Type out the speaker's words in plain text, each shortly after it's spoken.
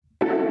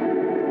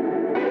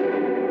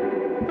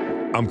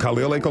I'm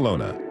Khalil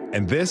Ekolona,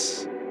 and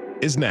this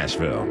is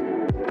Nashville.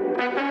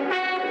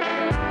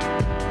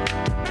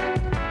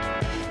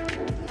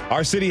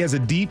 Our city has a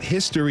deep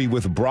history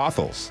with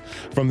brothels.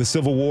 From the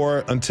Civil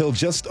War until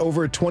just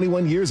over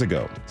 21 years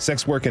ago,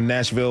 sex work in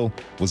Nashville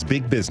was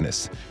big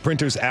business.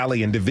 Printers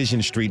Alley and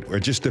Division Street were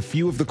just a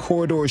few of the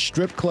corridor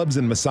strip clubs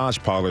and massage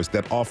parlors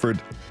that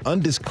offered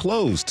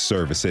undisclosed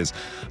services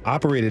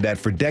operated at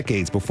for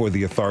decades before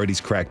the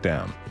authorities cracked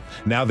down.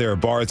 Now there are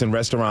bars and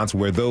restaurants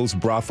where those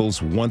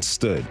brothels once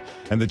stood,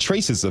 and the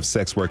traces of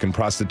sex work and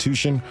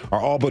prostitution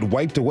are all but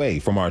wiped away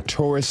from our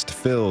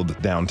tourist-filled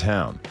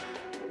downtown.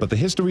 But the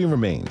history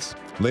remains.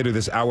 Later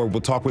this hour,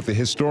 we'll talk with a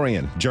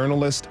historian,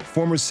 journalist,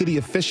 former city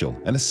official,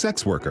 and a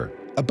sex worker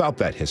about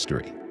that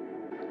history.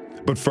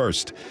 But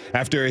first,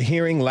 after a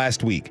hearing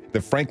last week,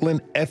 the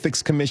Franklin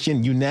Ethics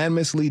Commission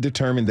unanimously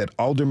determined that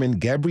Alderman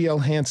Gabrielle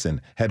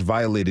Hansen had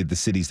violated the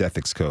city's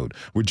ethics code.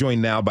 We're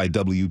joined now by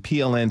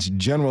WPLN's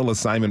general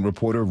assignment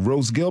reporter,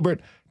 Rose Gilbert,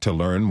 to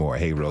learn more.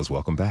 Hey, Rose,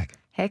 welcome back.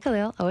 Hey,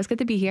 Khalil. Always good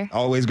to be here.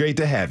 Always great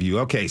to have you.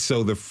 Okay,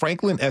 so the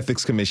Franklin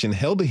Ethics Commission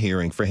held a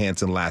hearing for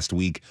Hansen last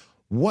week.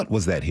 What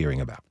was that hearing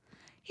about?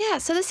 Yeah,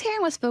 so this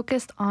hearing was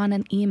focused on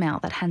an email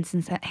that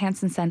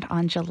Hansen sent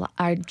on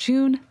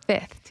June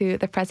 5th to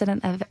the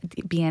president of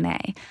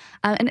BNA.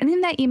 And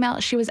in that email,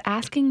 she was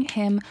asking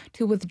him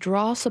to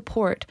withdraw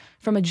support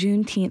from a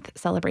Juneteenth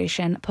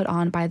celebration put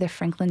on by the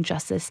Franklin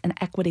Justice and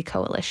Equity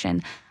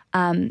Coalition.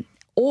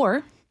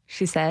 Or,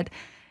 she said,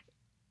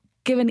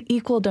 give an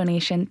equal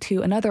donation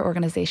to another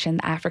organization,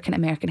 the African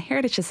American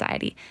Heritage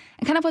Society.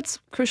 And kind of what's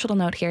crucial to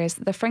note here is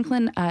the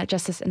Franklin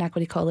Justice and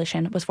Equity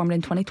Coalition was formed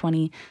in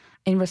 2020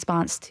 in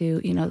response to,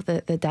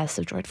 the deaths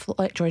of George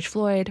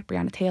Floyd,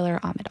 Breonna Taylor,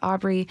 Ahmaud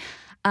Arbery.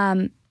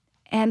 And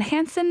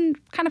Hansen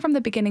kind of from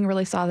the beginning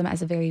really saw them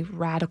as a very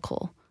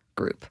radical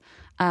group.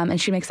 And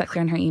she makes that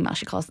clear in her email.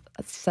 She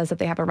says that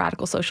they have a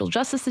radical social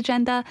justice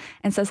agenda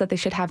and says that they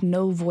should have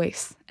no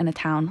voice in a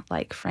town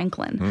like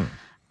Franklin.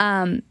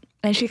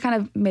 And she kind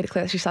of made it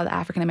clear that she saw the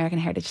African American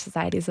Heritage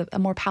Society as a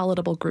more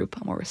palatable group,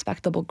 a more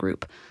respectable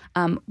group,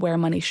 where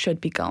money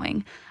should be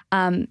going.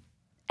 And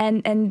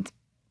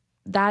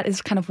that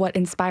is kind of what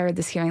inspired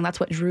this hearing. That's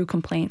what drew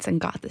complaints and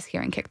got this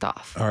hearing kicked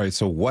off. All right,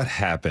 so what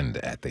happened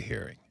at the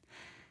hearing?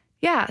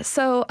 Yeah,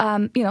 so,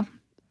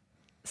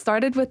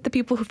 started with the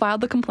people who filed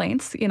the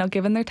complaints,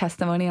 given their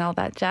testimony and all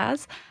that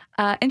jazz.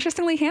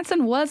 Interestingly,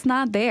 Hansen was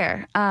not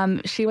there.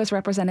 She was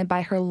represented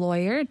by her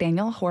lawyer,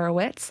 Daniel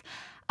Horowitz,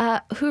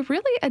 who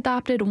really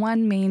adopted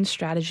one main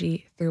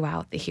strategy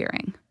throughout the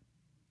hearing.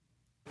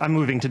 I'm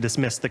moving to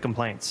dismiss the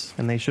complaints,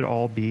 and they should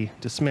all be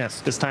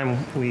dismissed. This time,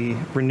 we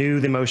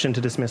renew the motion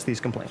to dismiss these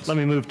complaints. Let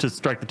me move to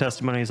strike the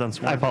testimonies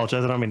unsworn. I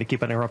apologize. I don't mean to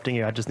keep interrupting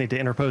you. I just need to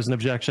interpose an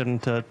objection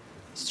to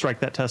strike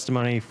that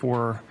testimony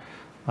for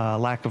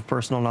lack of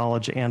personal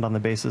knowledge and on the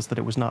basis that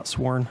it was not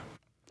sworn.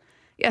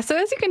 Yeah, so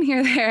as you can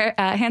hear there,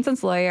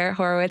 Hansen's lawyer,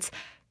 Horowitz,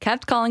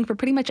 kept calling for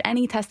pretty much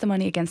any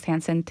testimony against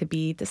Hansen to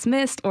be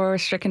dismissed or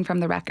stricken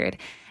from the record.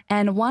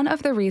 And one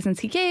of the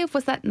reasons he gave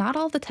was that not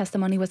all the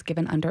testimony was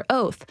given under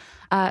oath.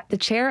 The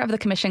chair of the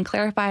commission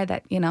clarified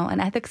that, an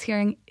ethics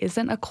hearing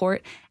isn't a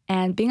court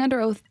and being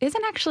under oath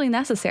isn't actually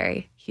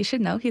necessary. He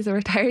should know he's a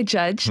retired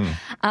judge.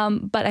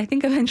 But I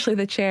think eventually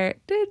the chair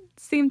did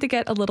seem to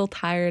get a little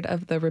tired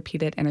of the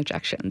repeated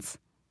interjections.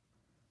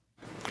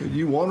 Do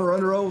you want her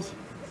under oath?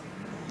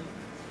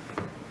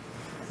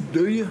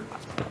 Do you?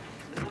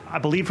 I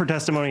believe her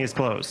testimony is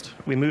closed.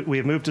 We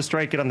have moved to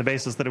strike it on the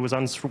basis that it was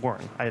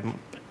unsworn. I am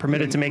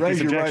permitted to make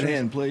these objections. Raise your right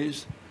hand,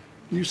 please.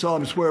 You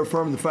solemnly swear or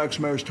affirm the facts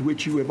and matters to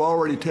which you have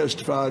already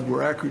testified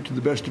were accurate to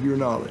the best of your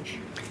knowledge.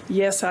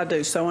 Yes, I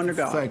do. So under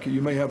God. Thank you.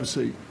 You may have a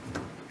seat.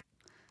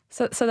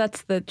 So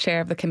that's the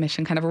chair of the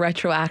commission kind of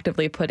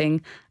retroactively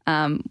putting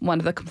one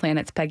of the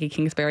complainants, Peggy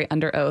Kingsbury,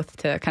 under oath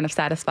to kind of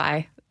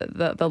satisfy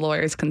the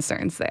lawyer's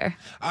concerns there.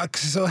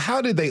 So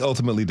how did they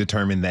ultimately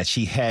determine that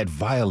she had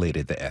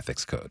violated the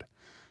ethics code?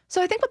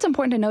 So I think what's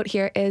important to note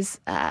here is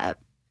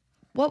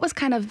what was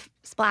kind of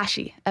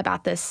splashy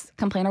about this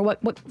complaint, or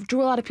what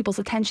drew a lot of people's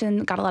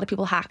attention, got a lot of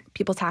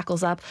people's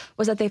hackles up,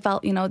 was that they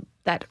felt,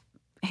 that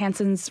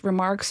Hansen's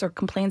remarks or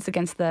complaints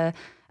against the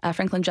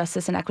Franklin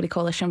Justice and Equity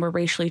Coalition were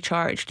racially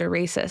charged or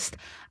racist.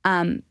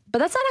 But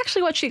that's not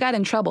actually what she got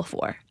in trouble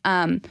for.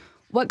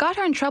 What got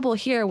her in trouble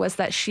here was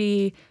that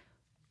she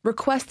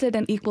requested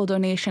an equal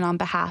donation on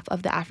behalf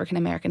of the African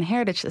American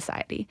Heritage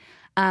Society,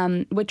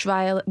 which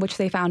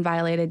they found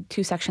violated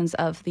two sections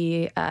of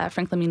the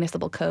Franklin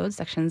Municipal Code,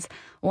 sections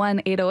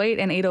 808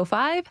 and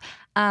 805,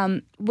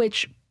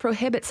 which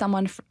prohibit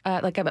someone,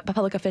 like a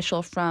public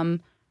official, from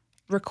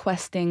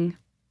requesting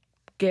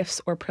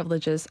gifts or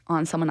privileges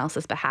on someone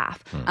else's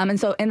behalf. And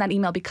so in that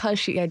email, because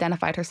she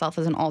identified herself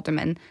as an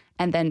alderman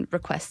and then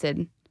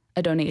requested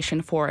a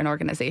donation for an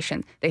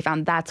organization, they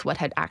found that's what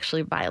had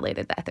actually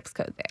violated the ethics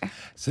code there.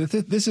 So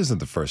this isn't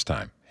the first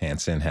time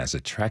Hansen has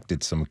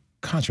attracted some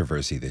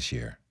controversy this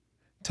year.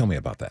 Tell me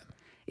about that.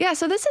 Yeah,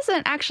 so this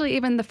isn't actually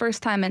even the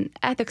first time an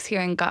ethics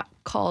hearing got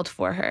called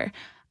for her.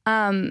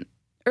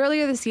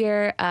 Earlier this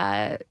year,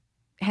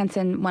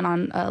 Hansen went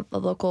on a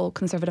local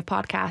conservative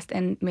podcast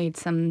and made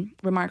some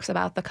remarks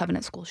about the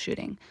Covenant School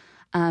shooting.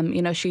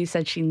 She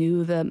said she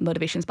knew the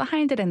motivations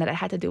behind it and that it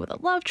had to do with a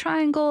love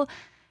triangle,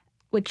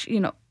 which,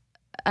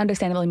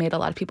 understandably made a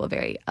lot of people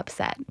very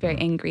upset, very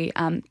angry,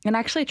 and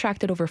actually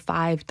attracted over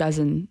 5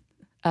 dozen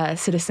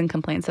citizen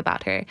complaints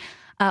about her.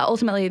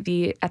 Ultimately,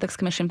 the Ethics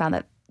Commission found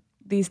that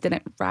these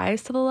didn't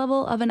rise to the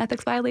level of an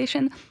ethics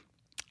violation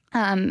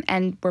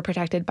and were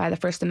protected by the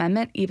First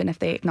Amendment, even if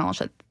they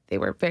acknowledged that they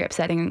were very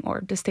upsetting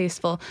or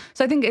distasteful.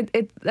 So I think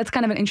that's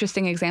kind of an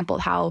interesting example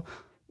of how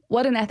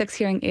what an ethics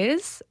hearing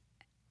is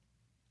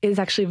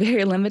actually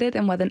very limited,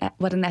 and what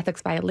an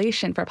ethics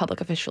violation for a public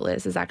official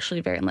is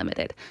actually very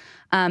limited.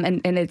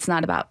 And it's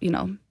not about,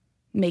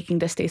 making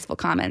distasteful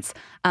comments.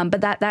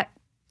 But that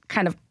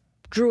kind of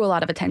drew a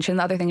lot of attention.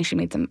 The other thing is she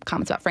made some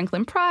comments about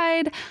Franklin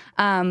Pride,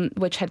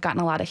 which had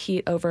gotten a lot of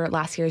heat over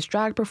last year's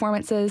drag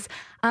performances.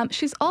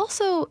 She's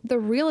also the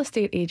real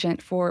estate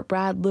agent for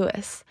Brad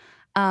Lewis,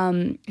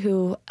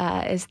 who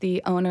is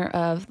the owner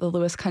of the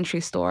Lewis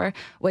Country Store,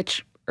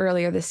 which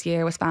earlier this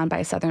year was found by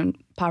a Southern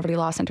Poverty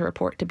Law Center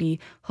report to be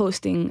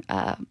hosting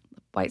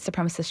white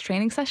supremacist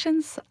training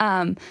sessions.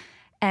 I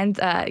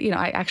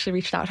actually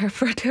reached out to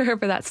her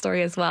for that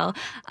story as well.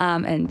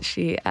 And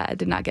she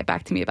did not get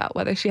back to me about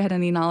whether she had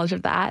any knowledge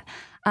of that.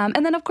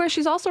 And then, of course,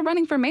 she's also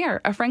running for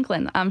mayor of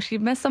Franklin. She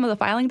missed some of the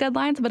filing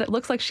deadlines, but it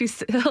looks like she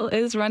still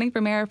is running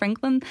for mayor of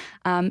Franklin.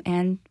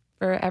 And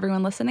for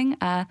everyone listening,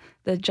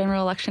 the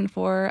general election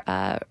for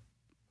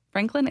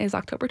Franklin is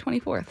October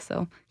 24th.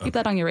 So keep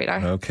that on your radar.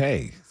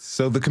 Okay.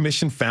 So the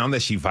commission found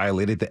that she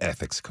violated the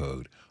ethics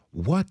code.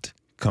 What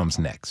comes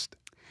next?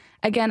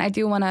 Again, I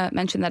do want to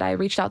mention that I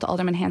reached out to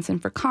Alderman Hansen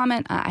for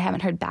comment. I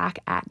haven't heard back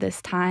at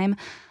this time.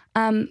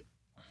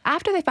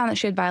 After they found that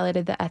she had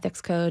violated the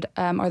ethics code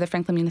or the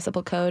Franklin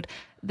Municipal Code,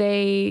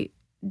 they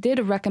did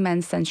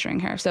recommend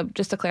censuring her. So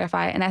just to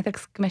clarify, an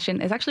ethics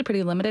commission is actually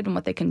pretty limited in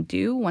what they can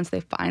do once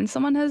they find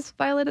someone has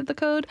violated the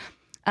code.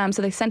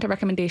 So they sent a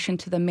recommendation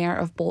to the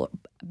mayor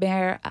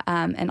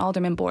and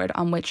alderman board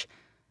on which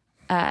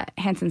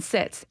Hansen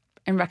sits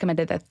and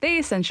recommended that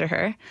they censure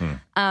her.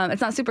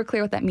 It's not super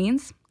clear what that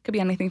means. Could be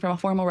anything from a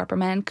formal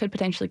reprimand, could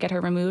potentially get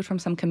her removed from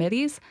some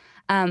committees.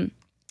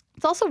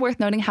 It's also worth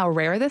noting how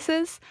rare this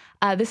is.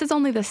 This is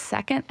only the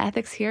second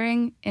ethics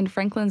hearing in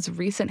Franklin's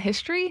recent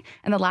history,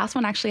 and the last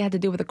one actually had to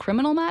do with a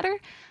criminal matter.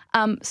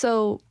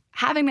 So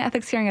having an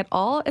ethics hearing at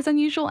all is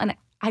unusual, and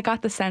I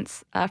got the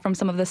sense from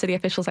some of the city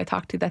officials I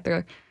talked to that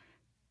they're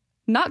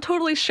not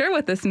totally sure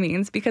what this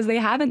means because they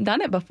haven't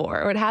done it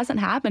before or it hasn't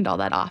happened all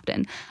that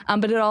often.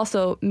 But it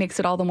also makes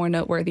it all the more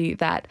noteworthy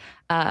that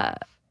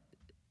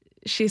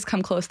she's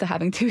come close to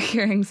having 2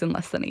 hearings in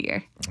less than a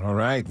year. All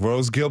right.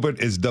 Rose Gilbert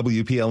is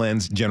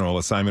WPLN's general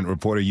assignment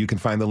reporter. You can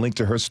find the link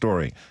to her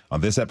story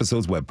on this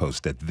episode's web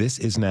post at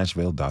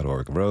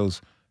thisisnashville.org.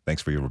 Rose,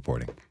 thanks for your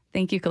reporting.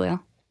 Thank you, Khalil.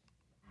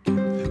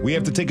 We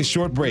have to take a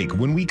short break.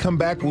 When we come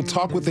back, we'll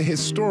talk with a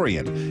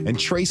historian and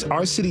trace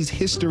our city's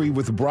history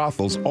with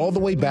brothels all the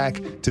way back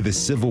to the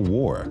Civil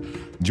War.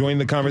 Join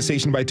the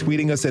conversation by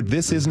tweeting us at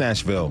This Is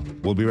Nashville.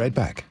 We'll be right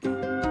back.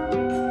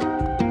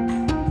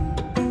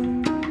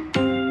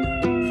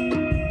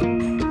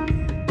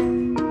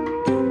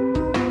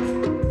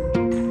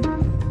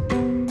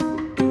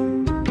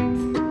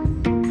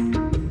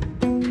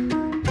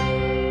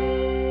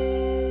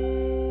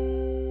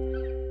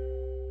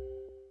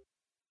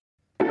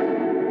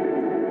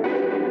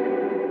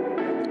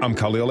 I'm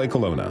Khalil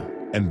Colonna,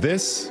 and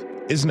this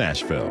is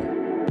Nashville.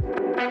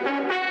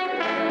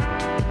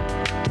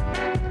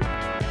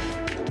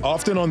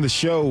 Often on the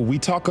show, we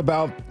talk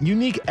about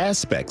unique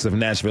aspects of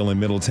Nashville and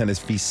Middle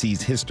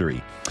Tennessee's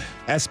history,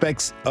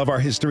 aspects of our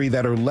history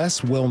that are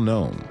less well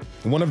known.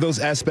 One of those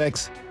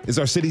aspects is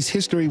our city's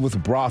history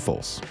with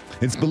brothels.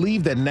 It's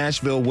believed that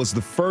Nashville was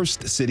the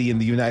first city in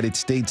the United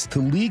States to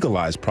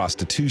legalize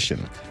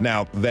prostitution.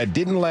 Now, that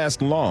didn't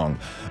last long,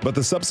 but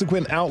the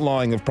subsequent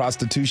outlawing of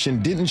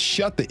prostitution didn't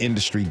shut the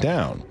industry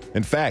down.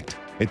 In fact,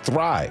 it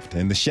thrived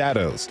in the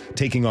shadows,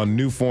 taking on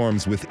new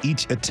forms with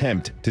each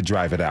attempt to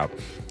drive it out.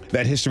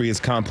 That history is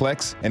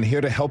complex, and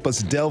here to help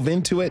us delve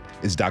into it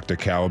is Dr.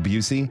 Carol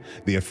Busey,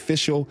 the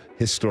official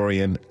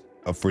historian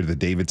for the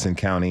Davidson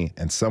County,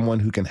 and someone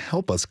who can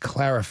help us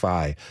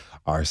clarify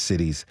our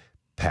city's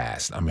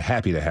past. I'm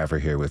happy to have her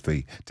here with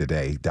me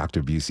today.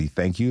 Dr. Busey,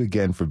 thank you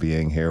again for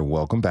being here.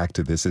 Welcome back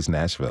to This Is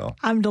Nashville.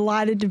 I'm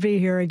delighted to be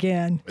here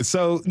again.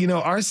 So,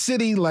 our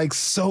city, like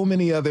so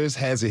many others,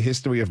 has a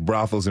history of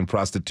brothels and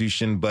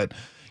prostitution, but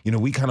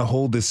we kind of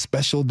hold this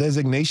special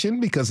designation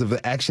because of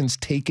the actions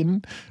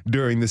taken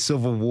during the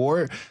Civil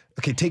War.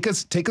 Okay, take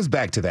us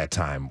back to that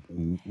time.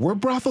 Were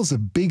brothels a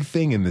big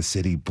thing in the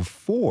city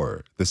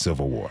before the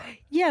Civil War?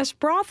 Yes,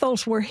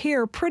 brothels were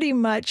here pretty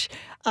much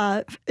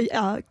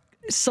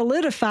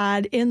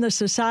solidified in the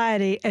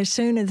society as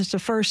soon as the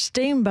first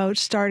steamboats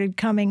started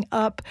coming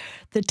up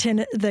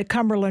the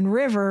Cumberland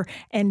River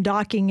and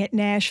docking at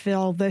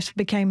Nashville. This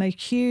became a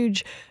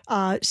huge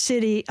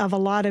city of a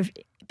lot of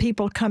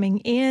people coming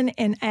in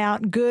and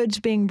out, goods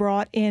being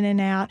brought in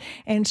and out.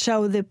 And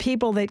so the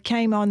people that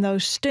came on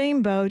those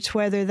steamboats,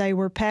 whether they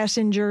were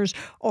passengers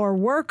or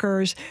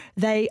workers,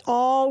 they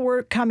all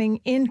were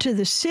coming into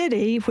the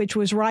city, which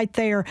was right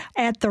there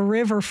at the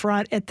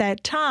riverfront at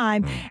that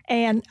time.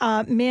 And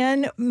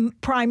men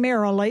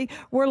primarily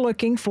were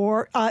looking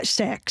for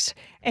sex.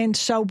 And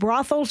so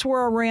brothels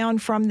were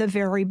around from the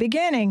very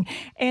beginning.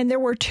 And there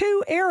were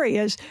two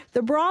areas.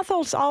 The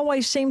brothels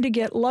always seemed to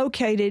get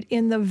located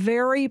in the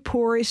very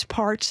poorest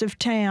parts of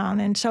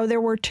town. And so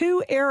there were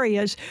two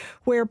areas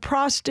where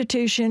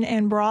prostitution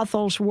and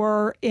brothels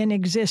were in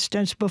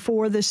existence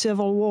before the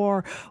Civil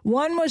War.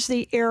 One was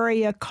the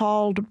area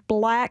called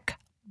Black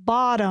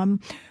Bottom,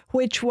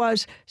 which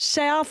was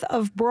south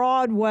of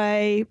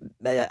Broadway,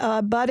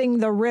 butting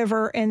the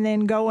river and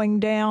then going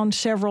down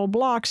several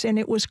blocks. And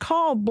it was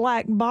called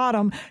Black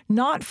Bottom,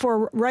 not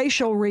for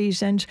racial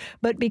reasons,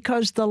 but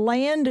because the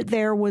land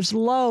there was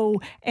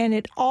low and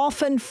it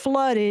often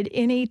flooded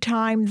any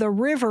time the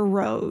river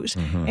rose.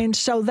 And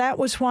so that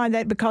was why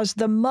because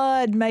the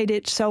mud made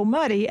it so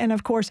muddy. And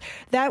of course,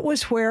 that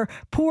was where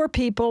poor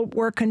people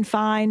were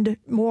confined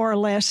more or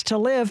less to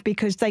live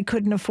because they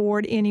couldn't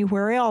afford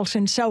anywhere else.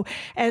 And so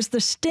as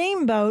the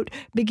steamboat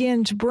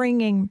begins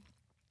bringing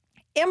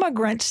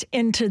immigrants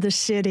into the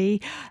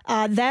city,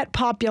 that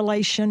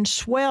population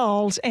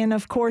swells. And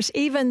of course,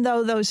 even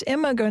though those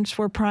immigrants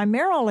were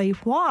primarily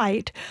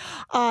white,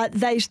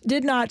 they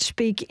did not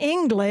speak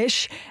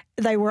English.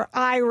 They were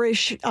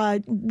Irish,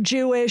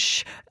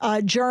 Jewish,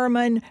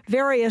 German,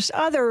 various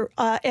other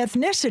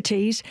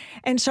ethnicities.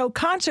 And so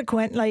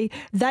consequently,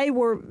 they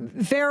were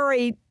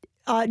very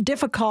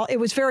difficult. It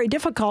was very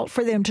difficult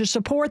for them to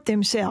support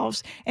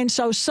themselves. And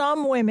so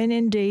some women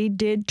indeed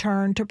did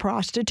turn to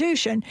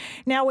prostitution.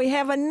 Now we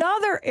have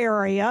another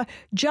area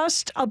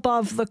just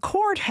above the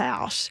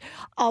courthouse,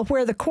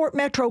 where the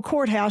Metro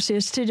Courthouse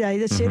is today,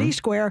 the city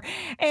square.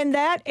 And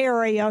that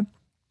area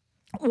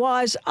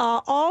was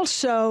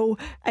also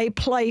a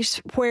place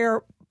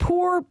where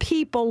poor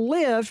people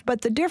lived,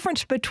 but the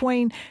difference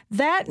between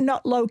that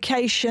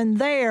location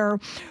there,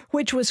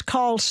 which was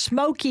called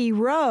Smoky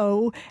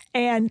Row,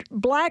 and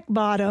Black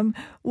Bottom,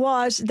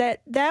 was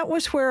that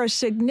was where a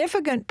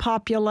significant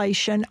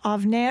population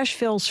of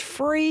Nashville's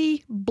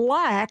free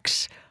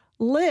blacks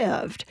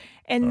lived.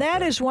 And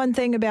that is one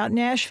thing about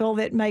Nashville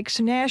that makes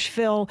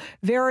Nashville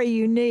very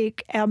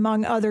unique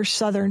among other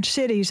southern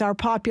cities, our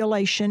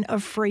population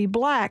of free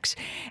blacks.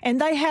 And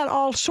they had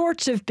all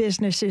sorts of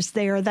businesses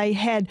there. They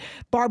had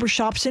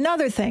barbershops and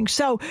other things.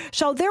 So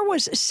there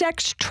was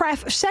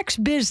sex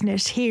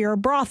business here,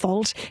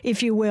 brothels,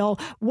 if you will,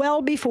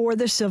 well before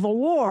the Civil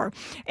War.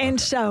 And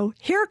so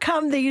here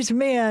come these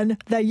men,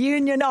 the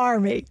Union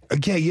Army.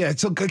 Okay, yeah.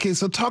 So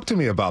talk to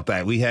me about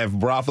that. We have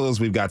brothels,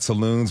 we've got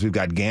saloons, we've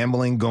got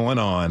gambling going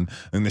on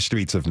in the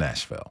streets of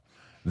Nashville.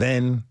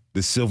 Then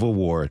the Civil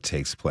War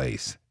takes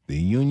place. The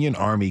Union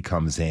Army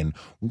comes in.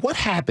 What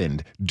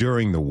happened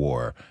during the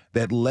war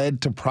that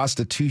led to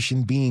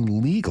prostitution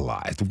being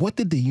legalized? What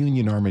did the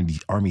Union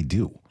Army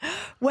do?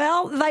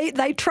 Well,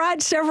 they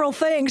tried several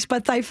things,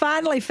 but they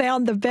finally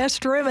found the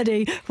best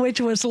remedy, which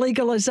was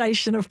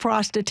legalization of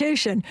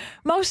prostitution.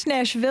 Most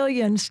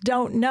Nashvillians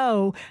don't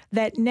know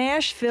that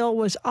Nashville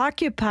was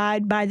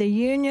occupied by the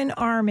Union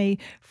Army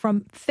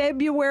from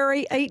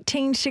February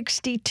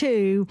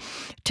 1862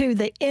 to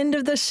the end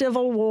of the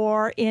Civil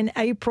War in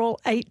April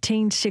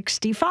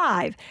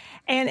 1865.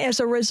 And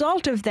as a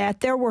result of that,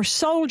 there were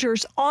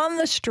soldiers on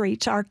the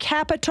streets. Our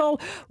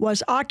capital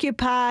was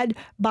occupied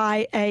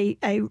by a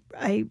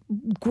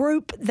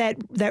group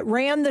that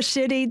ran the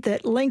city,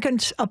 that Lincoln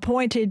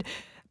appointed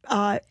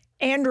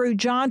Andrew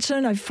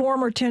Johnson, a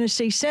former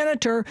Tennessee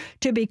senator,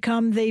 to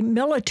become the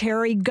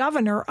military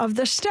governor of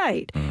the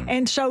state.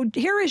 And so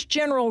here is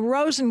General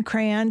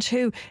Rosecrans,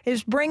 who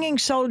is bringing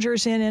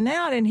soldiers in and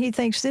out, and he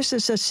thinks this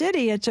is a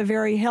city. It's a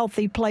very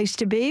healthy place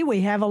to be. We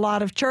have a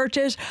lot of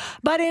churches.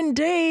 But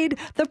indeed,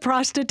 the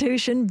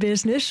prostitution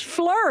business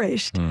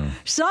flourished.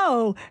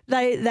 So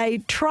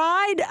they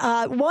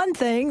tried one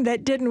thing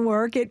that didn't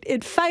work.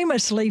 It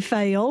famously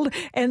failed,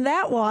 and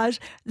that was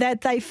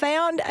that they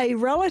found a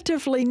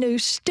relatively new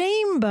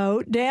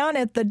steamboat down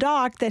at the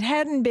dock that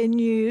hadn't been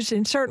used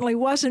and certainly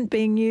wasn't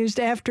being used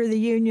after the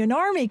Union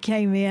Army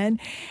came in.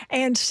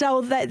 And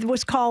so that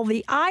was called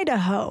the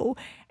Idaho.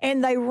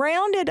 And they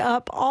rounded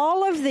up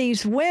all of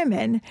these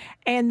women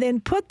and then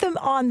put them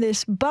on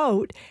this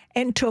boat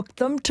and took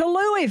them to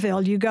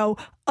Louisville. You go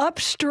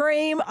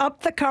upstream,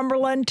 up the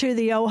Cumberland to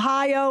the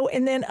Ohio,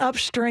 and then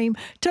upstream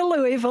to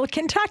Louisville,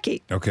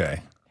 Kentucky. Okay.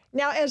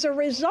 Now, as a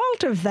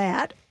result of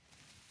that,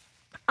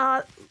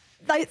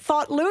 they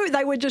thought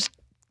they would just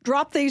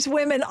drop these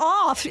women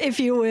off, if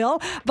you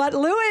will. But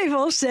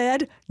Louisville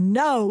said,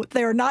 no,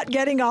 they're not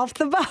getting off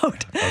the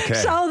boat. Okay.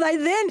 So they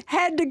then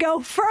had to go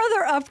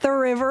further up the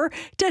river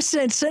to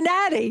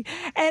Cincinnati.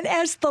 And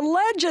as the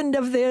legend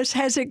of this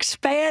has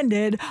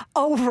expanded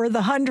over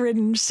the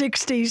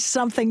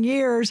 160-something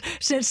years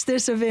since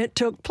this event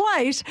took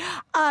place,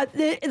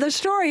 the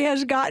story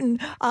has gotten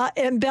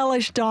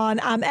embellished on,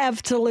 I'm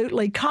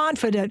absolutely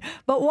confident.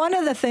 But one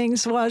of the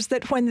things was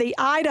that when the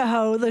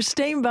Idaho, the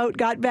steamboat,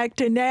 got back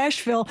to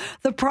Nashville,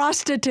 the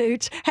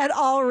prostitutes had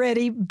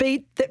already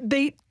beat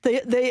the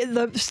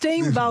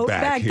steamboat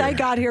back. They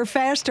got here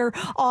faster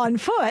on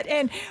foot.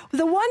 And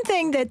the one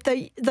thing that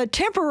the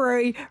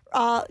temporary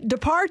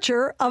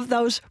departure of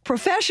those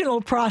professional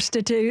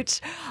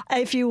prostitutes,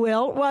 if you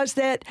will, was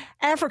that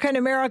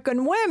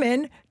African-American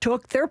women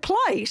took their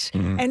place.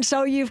 Mm-hmm. And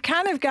so you've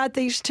kind of got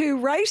these two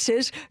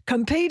races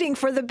competing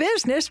for the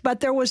business, but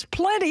there was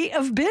plenty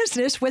of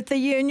business with the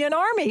Union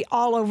Army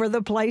all over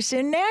the place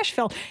in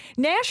Nashville.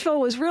 Nashville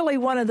was really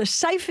one of the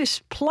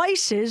safest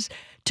places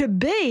to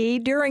be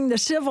during the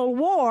Civil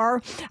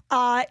War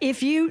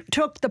if you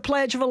took the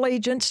Pledge of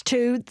Allegiance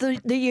to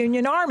the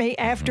Union Army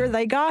after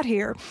they got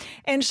here.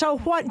 And so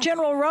what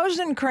General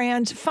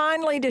Rosecrans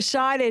finally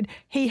decided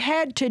he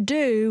had to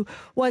do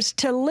was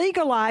to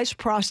legalize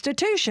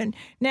prostitution.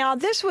 Now,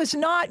 this was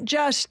not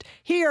just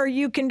here,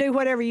 you can do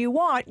whatever you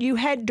want. You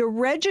had to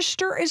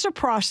register as a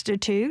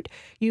prostitute.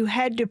 You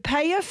had to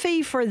pay a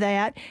fee for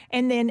that.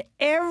 And then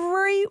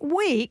every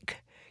week,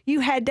 you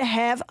had to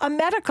have a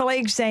medical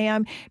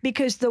exam,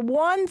 because the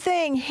one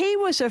thing he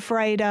was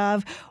afraid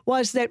of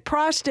was that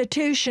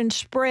prostitution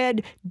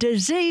spread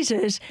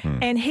diseases,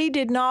 and he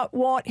did not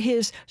want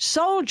his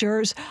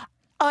soldiers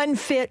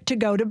unfit to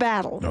go to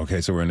battle.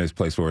 Okay, so we're in this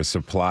place where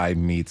supply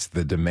meets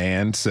the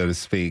demand, so to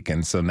speak,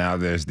 and so now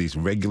there's these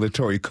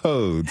regulatory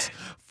codes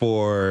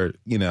for,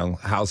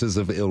 houses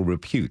of ill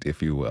repute,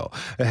 if you will,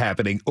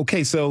 happening.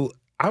 Okay, so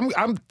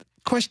I'm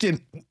question,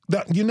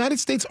 the United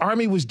States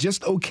Army was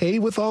just okay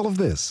with all of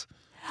this?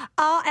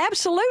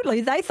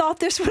 Absolutely. They thought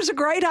this was a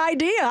great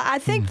idea. I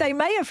think they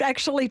may have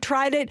actually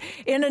tried it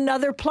in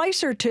another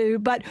place or two.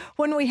 But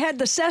when we had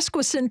the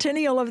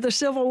sesquicentennial of the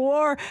Civil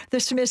War, the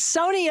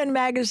Smithsonian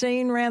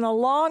Magazine ran a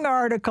long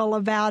article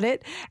about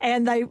it,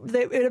 and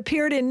it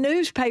appeared in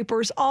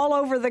newspapers all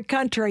over the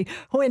country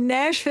when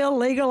Nashville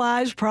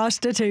legalized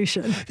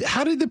prostitution.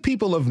 How did the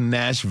people of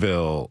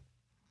Nashville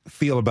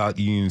feel about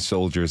Union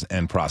soldiers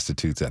and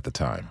prostitutes at the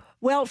time?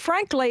 Well,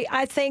 frankly,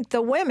 I think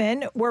the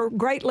women were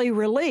greatly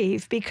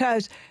relieved,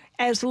 because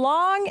as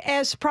long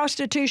as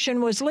prostitution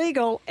was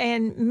legal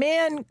and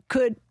men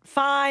could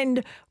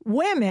find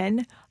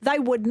women, they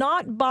would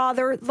not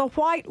bother the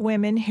white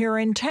women here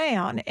in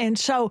town. And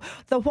so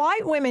the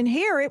white women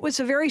here, it was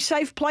a very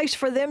safe place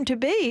for them to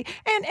be.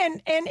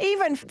 And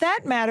even for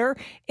that matter,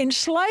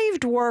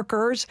 enslaved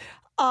workers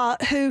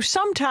who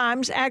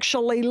sometimes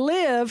actually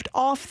lived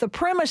off the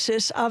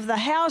premises of the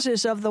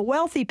houses of the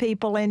wealthy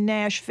people in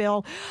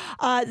Nashville,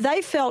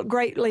 they felt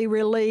greatly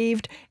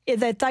relieved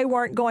that they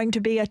weren't going to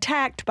be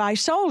attacked by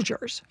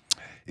soldiers.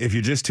 If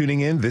you're just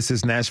tuning in, this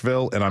is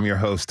Nashville, and I'm your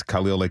host,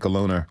 Khalil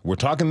Lekalona. We're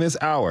talking this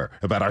hour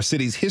about our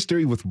city's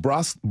history with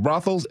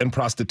brothels and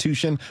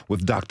prostitution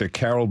with Dr.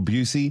 Carol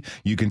Busey.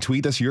 You can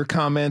tweet us your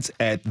comments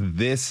at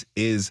This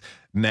Is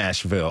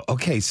Nashville.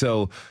 Okay,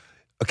 so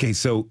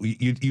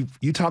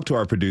you talked to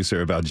our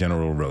producer about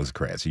General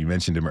Rosecrans. You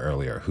mentioned him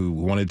earlier, who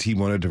wanted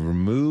to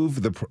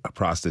remove the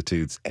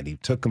prostitutes, and he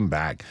took them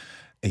back.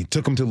 He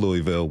took them to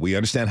Louisville. We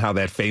understand how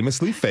that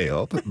famously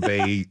failed.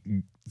 They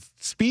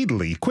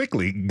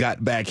quickly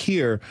got back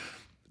here.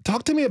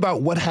 Talk to me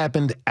about what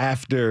happened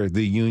after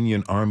the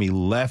Union Army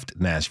left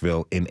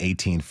Nashville in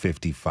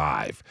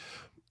 1865.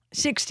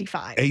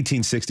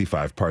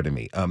 1865, pardon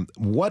me.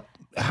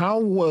 How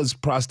was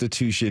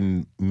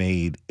prostitution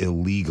made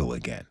illegal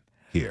again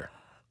here?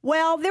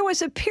 Well, there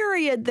was a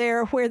period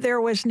there where there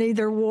was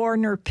neither war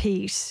nor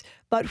peace.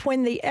 But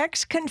when the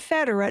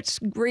ex-Confederates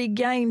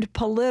regained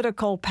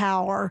political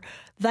power,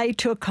 they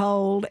took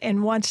hold,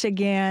 and once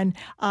again,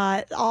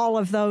 all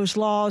of those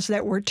laws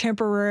that were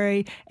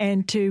temporary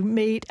and to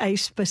meet a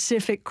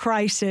specific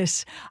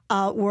crisis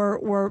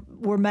were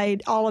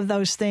made. All of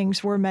those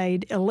things were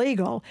made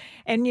illegal,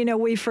 and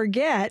we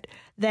forget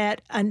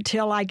that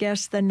until, I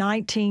guess, the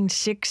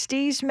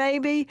 1960s,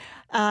 maybe,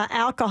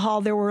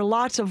 alcohol, there were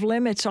lots of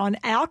limits on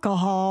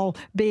alcohol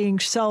being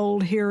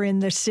sold here in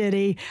the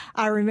city.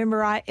 I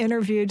remember I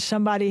interviewed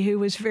somebody who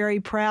was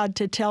very proud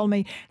to tell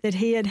me that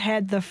he had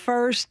had the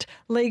first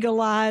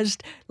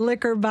legalized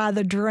liquor by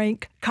the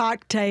drink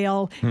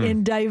cocktail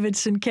in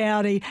Davidson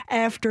County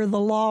after the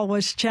law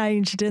was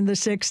changed in the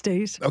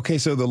 60s. Okay,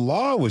 so the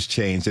law was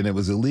changed and it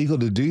was illegal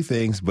to do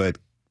things, but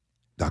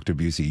Dr.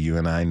 Busey, you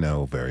and I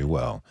know very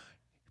well,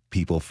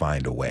 people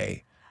find a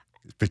way,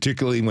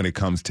 particularly when it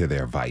comes to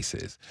their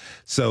vices.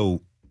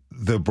 So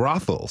the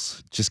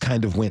brothels just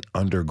kind of went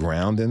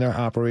underground in their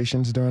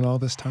operations during all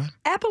this time?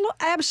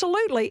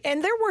 Absolutely.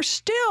 And there were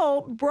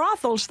still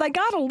brothels. They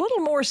got a little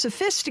more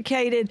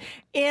sophisticated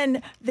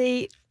in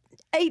the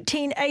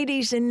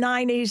 1880s and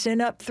 90s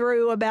and up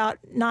through about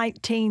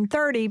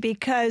 1930,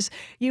 because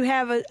you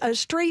have a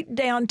street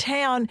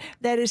downtown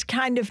that is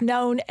kind of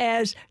known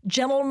as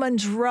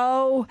Gentleman's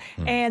Row,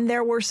 and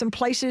there were some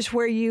places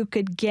where you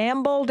could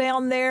gamble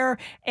down there,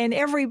 and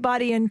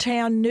everybody in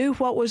town knew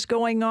what was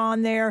going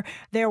on there.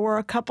 There were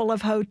a couple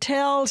of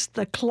hotels,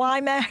 the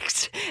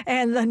Climax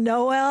and the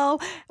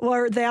Noel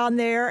were down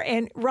there,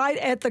 and right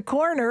at the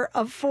corner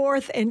of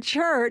 4th and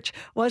Church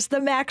was the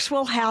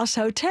Maxwell House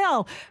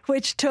Hotel,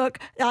 which took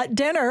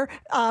dinner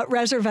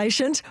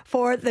reservations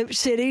for the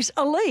city's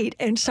elite.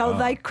 And so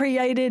they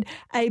created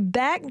a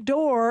back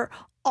door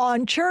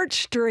on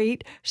Church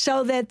Street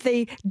so that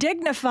the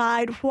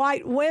dignified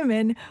white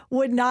women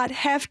would not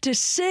have to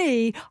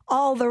see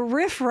all the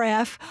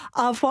riffraff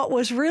of what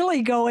was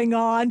really going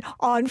on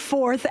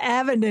 4th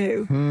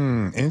Avenue.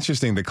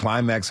 Interesting. The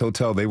Climax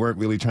Hotel, they weren't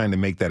really trying to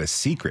make that a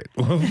secret.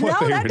 No,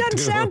 that doesn't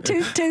sound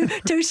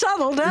too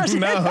subtle, does it?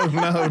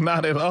 No,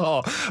 not at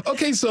all.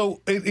 Okay, so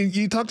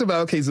you talked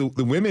about, so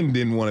the women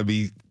didn't want to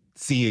be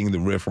seeing the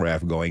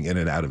riffraff going in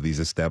and out of these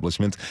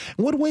establishments.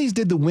 In what ways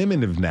did the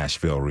women of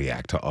Nashville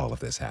react to all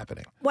of this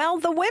happening? Well,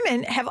 the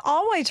women have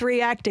always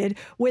reacted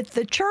with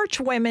the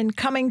church women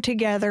coming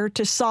together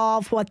to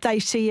solve what they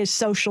see as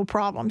social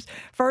problems.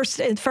 First,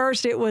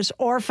 it was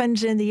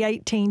orphans in the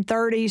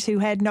 1830s who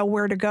had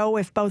nowhere to go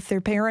if both their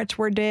parents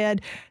were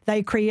dead.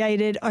 They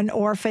created an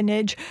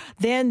orphanage.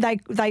 Then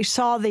they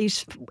saw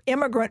these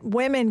immigrant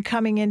women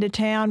coming into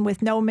town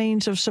with no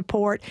means of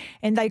support,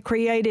 and they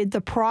created the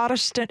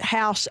Protestant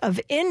House of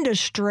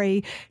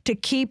Industry to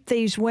keep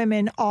these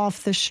women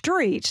off the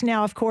streets.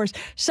 Now, of course,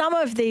 some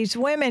of these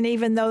women,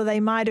 even though they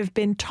might have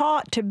been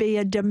taught to be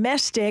a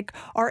domestic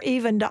or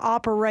even to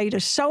operate a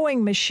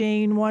sewing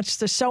machine once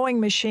the sewing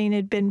machine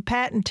had been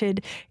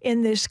patented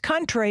in this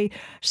country,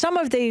 some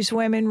of these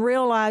women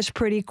realized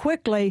pretty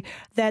quickly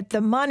that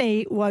the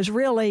money was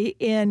really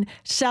in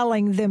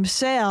selling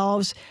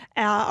themselves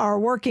or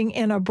working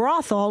in a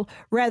brothel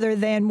rather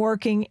than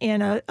working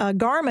in a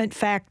garment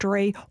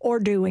factory or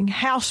doing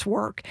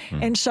housework.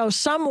 And so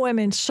some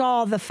women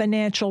saw the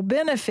financial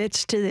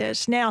benefits to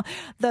this. Now,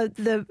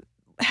 the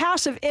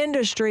House of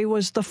Industry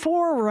was the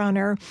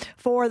forerunner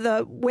for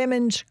the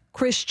Women's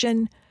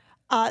Christian,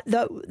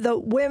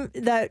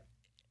 the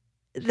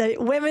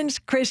Women's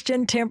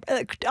Christian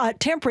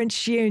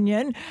Temperance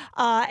Union,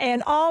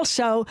 and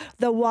also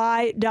the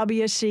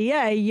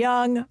YWCA,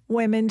 Young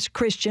Women's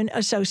Christian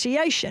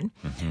Association.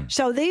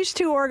 So these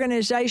two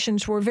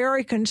organizations were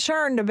very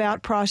concerned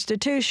about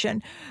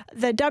prostitution.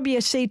 The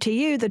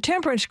WCTU, the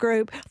temperance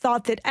group,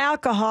 thought that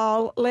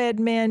alcohol led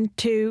men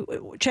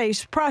to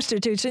chase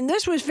prostitutes. And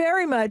this was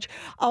very much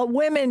a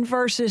women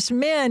versus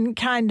men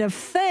kind of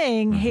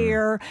thing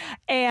here.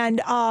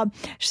 And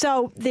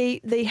so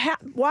the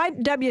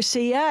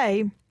YWCA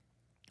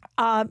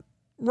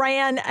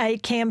ran a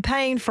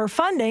campaign for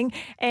funding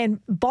and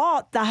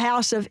bought the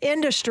House of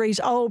Industry's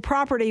old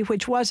property,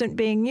 which wasn't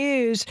being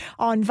used,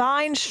 on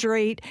Vine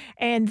Street,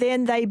 and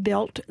then they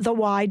built the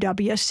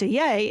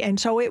YWCA. And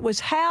so it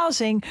was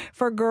housing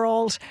for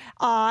girls,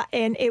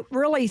 and it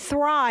really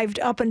thrived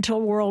up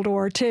until World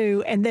War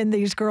II, and then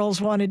these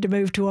girls wanted to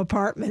move to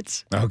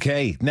apartments.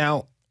 Okay.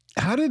 Now,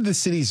 how did the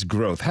city's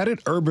growth, how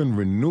did urban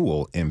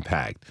renewal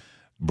impact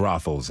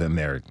brothels and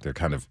their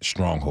kind of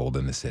stronghold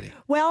in the city?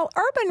 Well,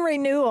 urban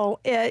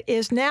renewal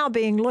is now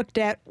being looked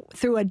at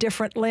through a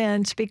different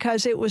lens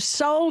because it was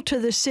sold to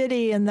the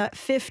city in the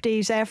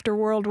 50s after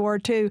World War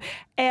II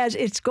as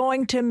it's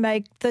going to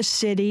make the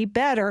city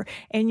better.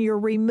 And you're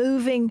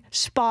removing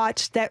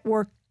spots that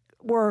were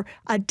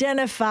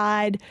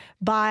identified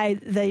by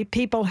the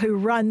people who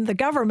run the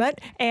government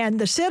and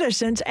the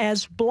citizens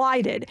as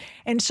blighted.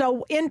 And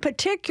so in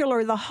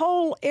particular, the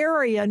whole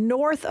area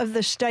north of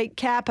the state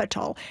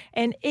capitol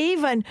and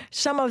even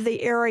some of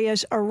the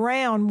areas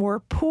around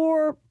were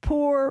poor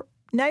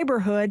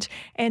neighborhoods,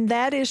 and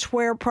that is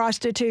where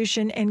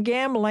prostitution and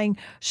gambling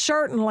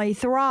certainly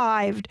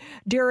thrived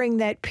during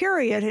that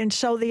period. And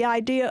so the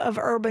idea of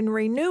urban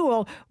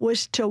renewal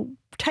was to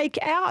take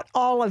out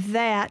all of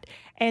that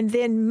and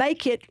then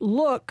make it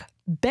look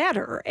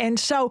better. And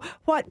so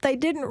what they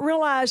didn't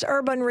realize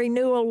urban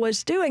renewal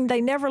was doing,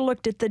 they never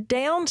looked at the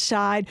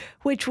downside,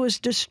 which was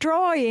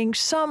destroying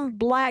some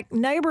black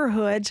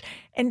neighborhoods.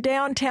 And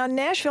downtown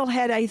Nashville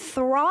had a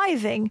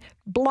thriving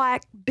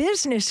black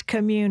business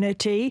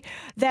community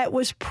that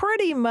was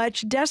pretty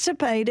much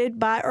dissipated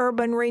by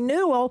urban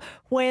renewal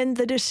when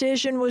the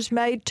decision was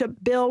made to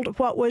build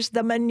what was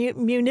the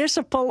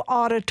municipal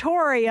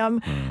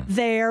auditorium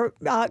there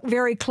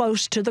very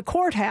close to the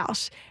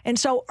courthouse. And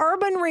so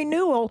urban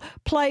renewal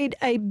played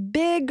a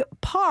big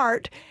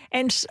part,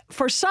 and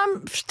to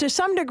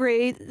some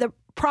degree, the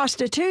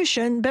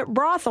prostitution, but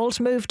brothels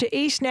moved to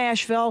East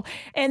Nashville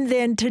and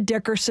then to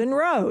Dickerson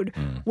Road.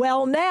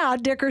 Well, now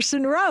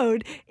Dickerson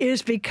Road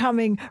is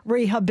becoming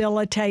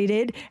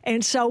rehabilitated,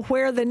 and so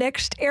where the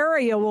next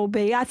area will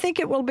be, I think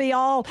it will be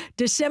all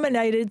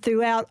disseminated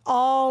throughout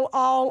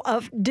all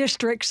of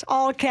districts,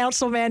 all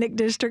councilmanic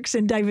districts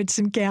in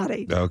Davidson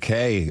County.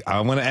 Okay,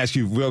 I want to ask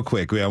you real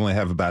quick. We only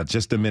have about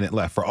just a minute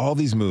left. For all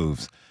these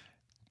moves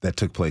that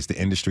took place, the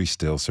industry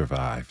still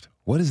survived.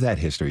 What does that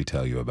history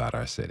tell you about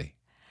our city?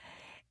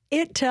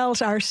 It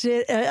tells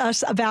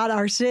us about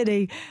our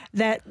city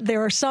that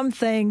there are some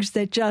things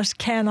that just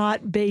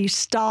cannot be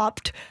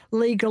stopped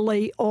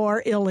legally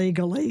or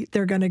illegally.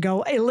 They're going to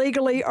go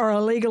illegally or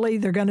illegally.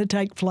 They're going to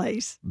take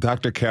place.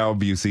 Dr. Carol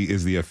Busey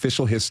is the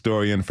official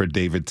historian for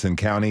Davidson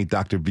County.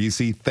 Dr.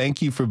 Busey,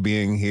 thank you for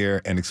being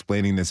here and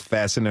explaining this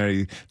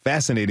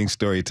fascinating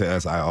story to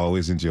us. I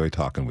always enjoy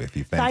talking with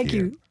you. Thank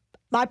you.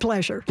 My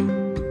pleasure.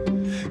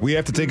 We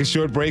have to take a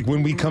short break.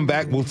 When we come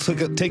back, we'll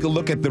take a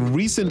look at the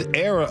recent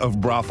era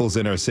of brothels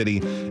in our city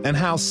and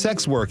how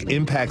sex work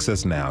impacts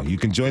us now. You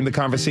can join the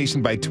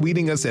conversation by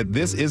tweeting us at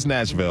This Is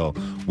Nashville.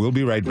 We'll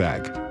be right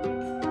back.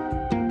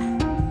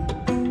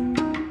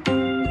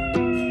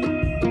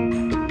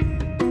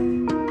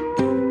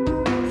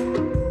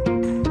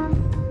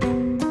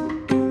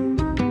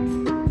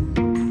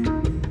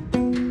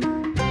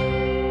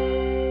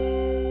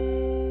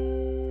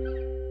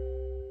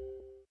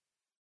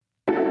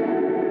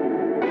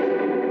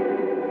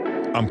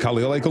 I'm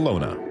Khalil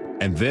Ekulona,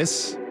 and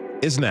this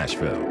is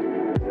Nashville.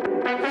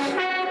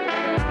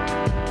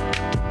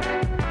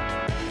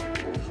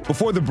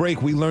 Before the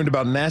break, we learned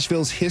about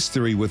Nashville's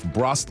history with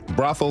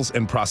brothels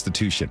and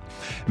prostitution.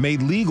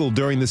 Made legal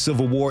during the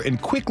Civil War and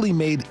quickly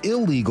made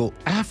illegal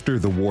after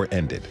the war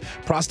ended.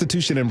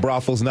 Prostitution and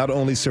brothels not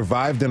only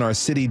survived in our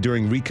city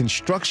during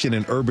Reconstruction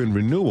and urban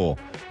renewal,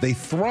 they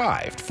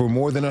thrived for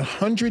more than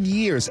 100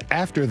 years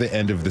after the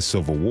end of the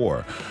Civil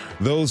War.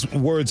 Those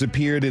words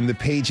appeared in the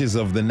pages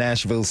of the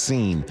Nashville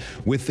scene.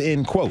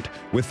 Within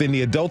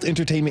the adult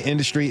entertainment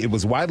industry, it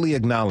was widely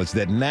acknowledged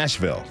that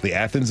Nashville, the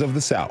Athens of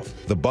the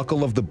South, the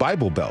buckle of the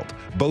Bible Belt,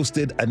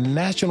 boasted a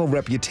national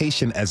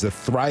reputation as a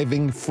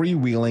thriving,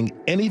 freewheeling,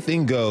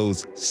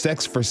 anything-goes,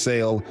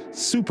 sex-for-sale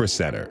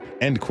supercenter,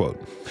 end quote.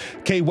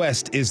 Kay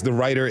West is the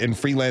writer and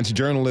freelance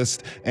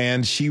journalist,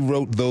 and she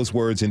wrote those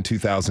words in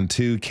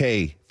 2002.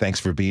 Kay,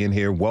 thanks for being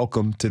here.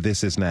 Welcome to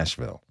This Is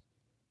Nashville.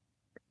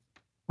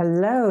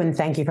 Hello, and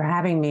thank you for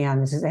having me on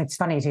this. It's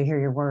funny to hear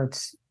your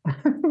words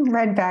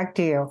read back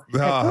to you.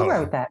 Who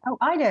wrote that? Oh,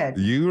 I did.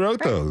 You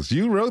wrote those.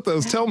 You wrote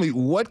those. Tell me,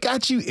 what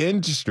got you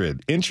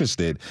interested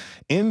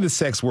in the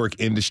sex work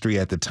industry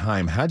at the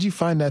time? How'd you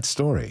find that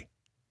story?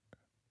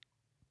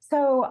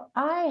 So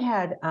I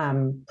had,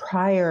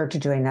 prior to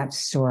doing that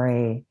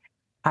story,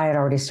 I had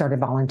already started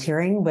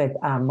volunteering with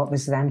what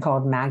was then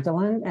called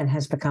Magdalene and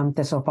has become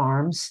Thistle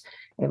Farms.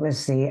 It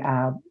was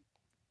the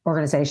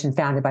organization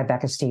founded by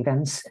Becca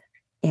Stevens.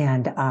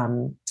 And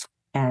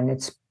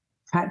its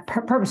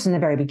purpose in the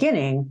very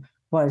beginning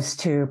was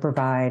to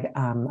provide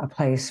a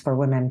place for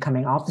women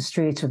coming off the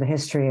streets with a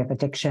history of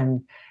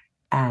addiction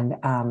and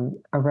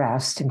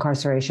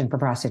incarceration for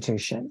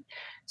prostitution.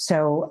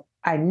 So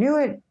I knew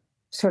it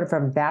sort of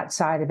from that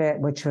side of it,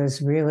 which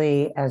was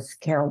really, as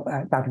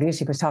Dr.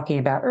 Busey was talking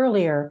about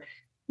earlier,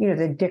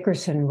 the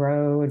Dickerson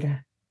Road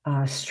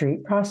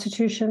street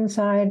prostitution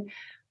side.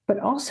 But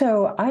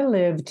also I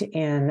lived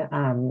in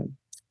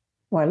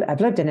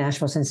I've lived in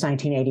Nashville since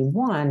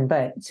 1981,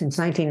 but since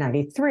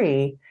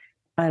 1993,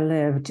 I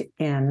lived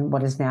in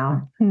what is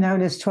now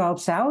known as 12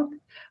 South,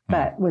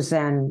 but was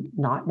then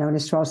not known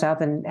as 12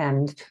 South,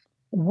 and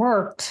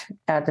worked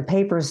at the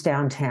papers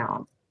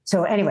downtown.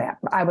 So anyway,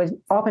 I would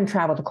often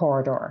travel the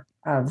corridor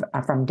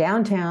from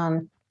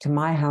downtown to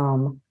my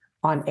home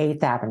on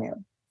 8th Avenue.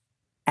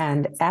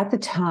 And at the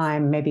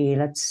time, maybe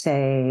let's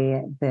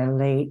say the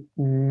late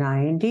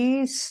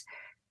 90s,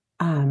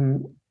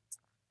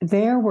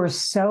 there were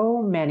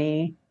so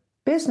many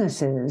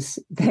businesses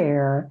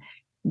there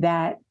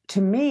that,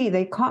 to me,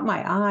 they caught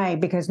my eye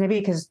because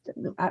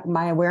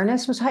my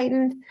awareness was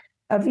heightened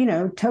of,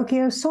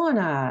 Tokyo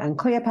Sauna and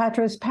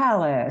Cleopatra's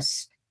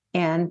Palace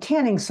and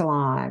tanning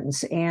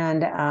salons and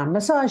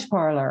massage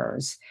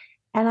parlors.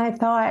 And I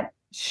thought,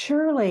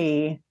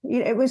 surely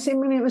it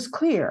was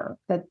clear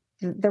that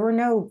there were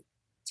no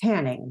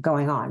tanning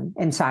going on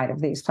inside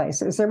of these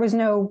places. There was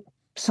no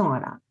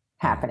sauna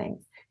happening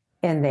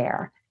in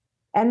there.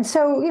 And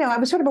so, I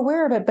was sort of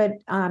aware of it, but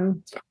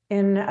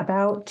in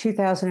about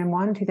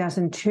 2001,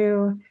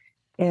 2002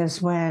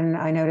 is when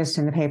I noticed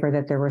in the paper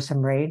that there were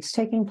some raids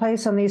taking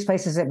place on these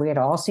places that we had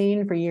all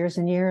seen for years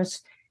and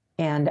years.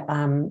 And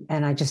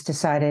I just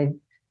decided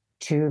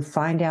to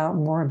find out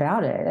more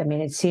about it. I mean,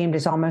 it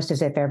seemed almost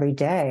as if every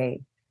day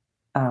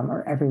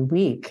or every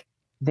week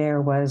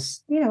there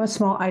was, a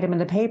small item in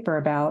the paper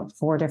about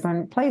 4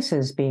 different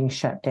places being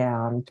shut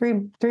down,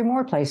 three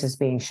more places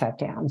being shut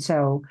down.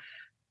 So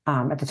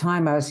at the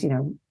time I was,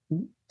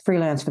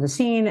 freelance for the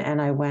scene,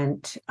 and I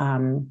went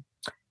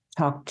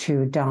talked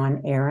to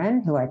Don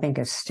Aaron, who I think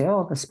is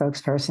still the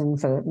spokesperson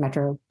for the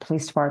Metro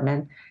Police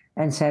Department,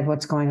 and said,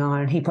 what's going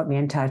on? And he put me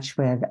in touch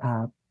with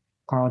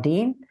Carl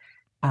Dean,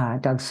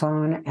 Doug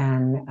Sloan,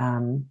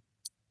 and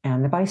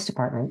the Vice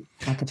Department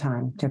at the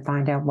time to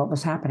find out what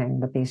was happening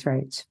with these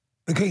raids.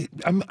 Okay,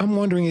 I'm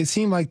wondering, it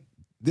seemed like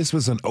this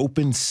was an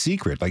open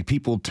secret, like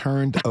people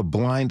turned a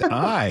blind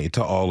eye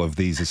to all of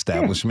these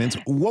establishments.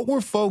 What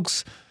were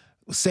folks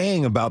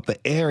saying about the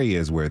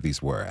areas where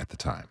these were at the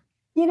time?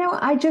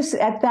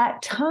 At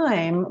that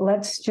time,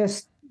 let's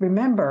just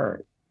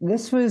remember,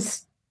 this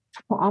was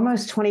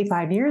almost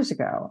 25 years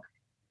ago.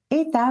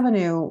 8th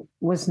Avenue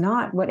was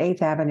not what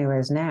 8th Avenue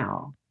is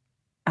now.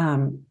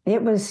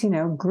 It was,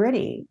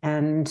 gritty,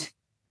 and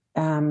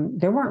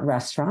there weren't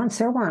restaurants,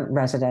 there weren't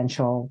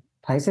residential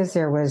places.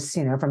 There was,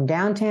 from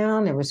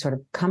downtown, there was sort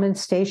of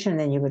Cummins Station, and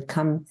then you would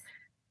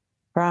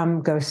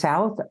go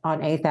south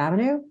on 8th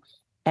Avenue,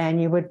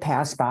 and you would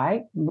pass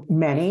by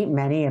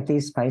many of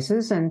these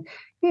places, and,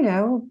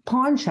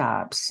 pawn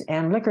shops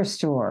and liquor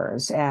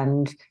stores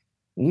and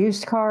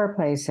used car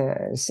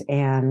places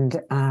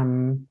and,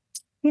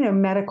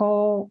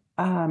 medical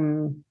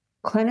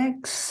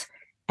clinics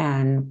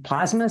and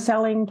plasma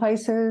selling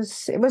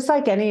places. It was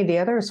like any of the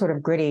other sort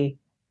of gritty,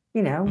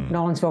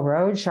 Nolensville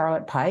Road,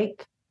 Charlotte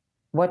Pike,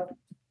 what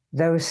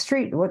those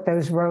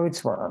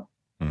roads were,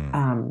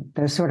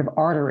 those sort of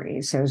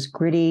arteries, those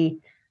gritty,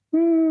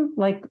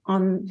 like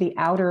on the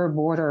outer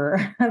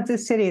border of the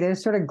city,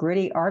 those sort of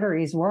gritty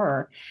arteries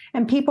were.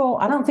 And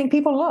I don't think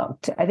people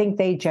looked. I think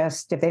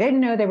if they didn't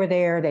know they were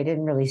there, they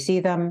didn't really see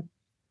them.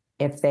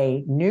 If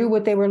they knew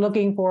what they were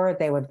looking for,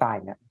 they would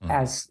find them,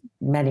 as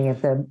many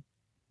of the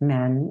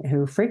men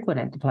who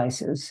frequented the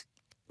places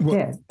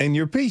did. In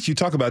your piece, you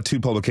talk about two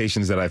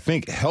publications that I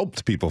think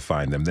helped people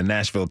find them: the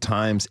Nashville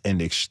Times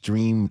and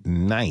Extreme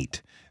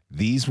Night.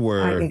 These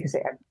were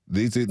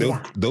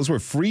those were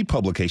free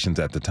publications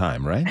at the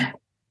time, right?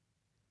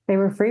 They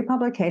were free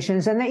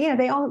publications, and they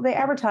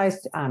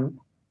advertised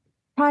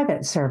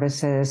private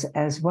services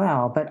as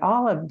well. But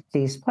all of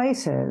these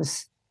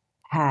places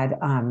had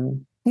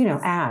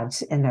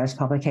ads in those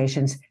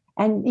publications,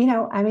 and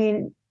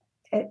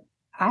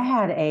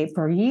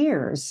for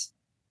years,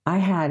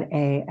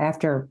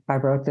 after I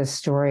wrote this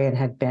story and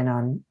had been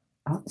on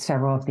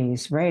several of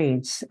these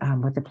raids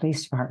with the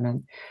police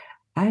department,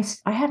 I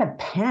had a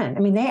pen.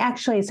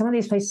 Some of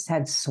these places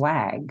had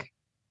swag,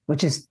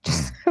 which is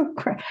just so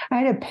great. I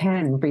had a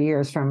pen for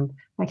years from,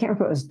 I can't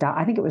remember if it was,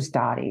 I think it was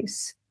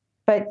Dottie's.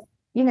 But,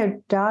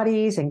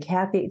 Dottie's and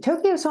Kathy,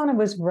 Tokyo Sauna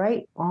was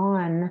right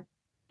on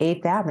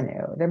 8th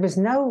Avenue. There was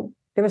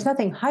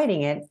nothing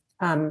hiding it.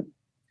 I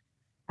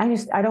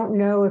don't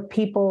know if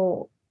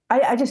people,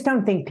 I just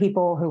don't think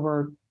people who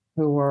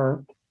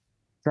were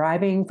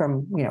driving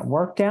from,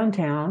 work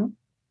downtown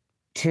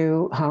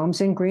to homes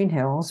in Green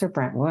Hills or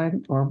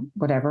Brentwood or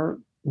wherever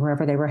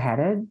they were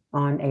headed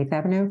on 8th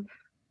Avenue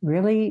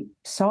really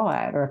saw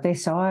it, or if they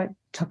saw it,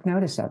 took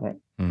notice of it.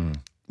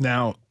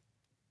 Now,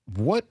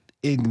 what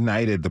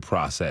ignited the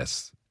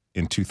process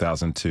in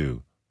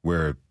 2002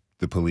 where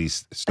the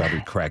police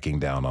started cracking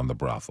down on the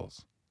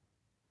brothels?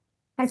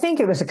 I think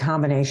it was a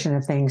combination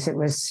of things. It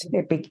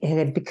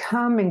had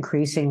become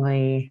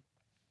increasingly,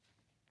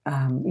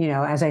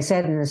 as I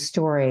said in the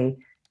story,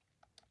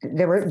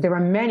 there were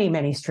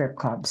many strip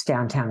clubs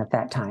downtown at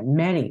that time,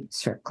 many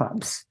strip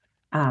clubs.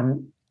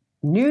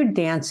 Nude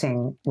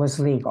dancing was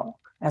legal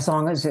as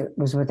long as it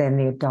was within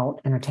the adult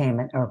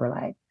entertainment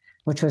overlay,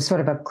 which was sort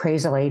of a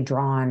crazily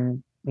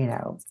drawn,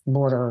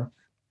 border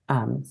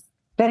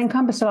that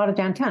encompassed a lot of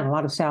downtown, a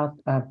lot of South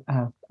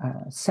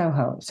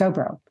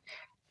Sobro.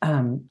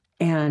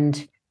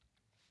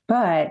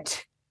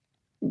 But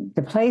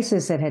the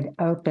places that had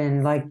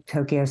opened, like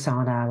Tokyo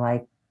Sauna,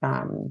 like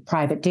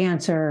Private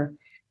Dancer,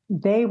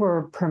 they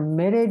were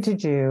permitted to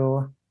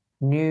do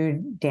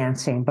nude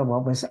dancing, but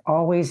what was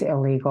always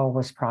illegal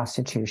was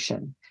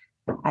prostitution.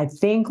 I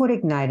think what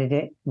ignited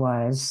it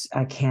was,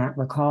 I can't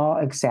recall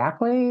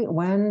exactly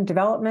when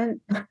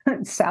development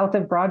south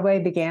of Broadway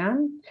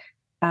began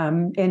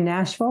in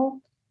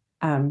Nashville,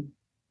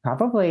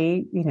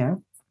 probably,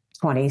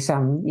 20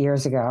 some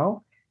years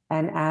ago.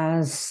 And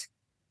as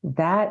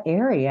that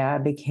area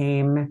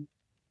became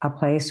a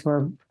place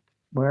where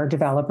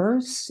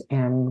developers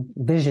and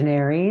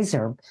visionaries,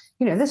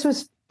 this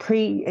was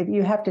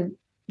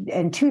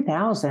in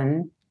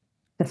 2000,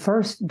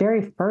 the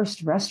very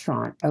first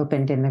restaurant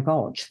opened in the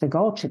Gulch. The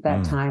Gulch at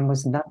that time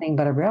was nothing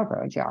but a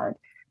railroad yard.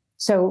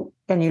 So,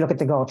 and you look at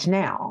the Gulch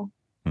now.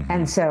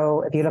 And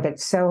so if you look at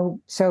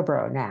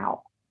Sobro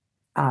now,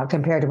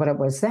 compared to what it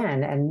was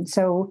then, and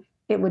so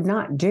it would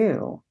not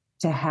do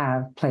to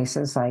have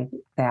places like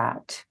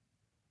that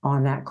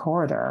on that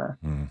corridor,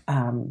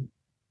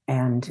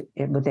 and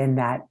within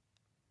that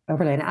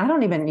overlay. And I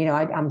don't even,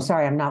 I'm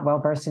sorry, I'm not well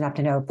versed enough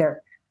to know if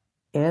there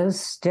is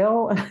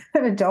still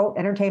an adult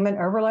entertainment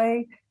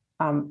overlay.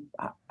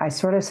 I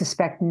sort of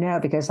suspect no,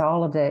 because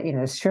all of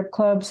the, strip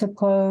clubs have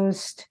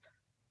closed.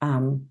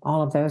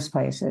 all of those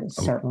places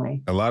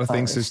certainly. A lot of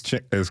things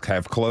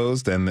have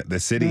closed, and the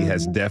city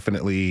has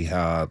definitely,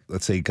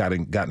 let's say,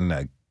 gotten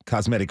a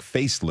cosmetic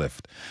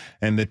facelift,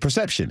 and the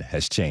perception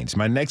has changed.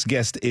 My next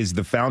guest is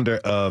the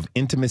founder of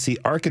Intimacy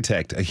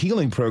Architect, a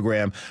healing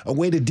program, a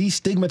way to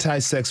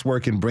destigmatize sex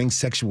work and bring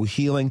sexual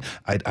healing.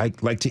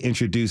 I'd like to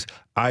introduce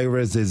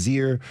Ira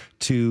Zazir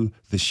to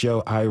the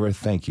show. Ira,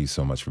 thank you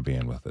so much for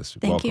being with us.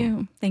 Thank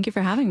you. Thank you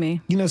for having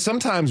me. You know,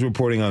 sometimes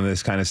reporting on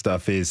this kind of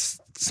stuff is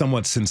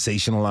somewhat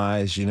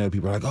sensationalized. You know,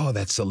 people are like, oh,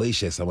 that's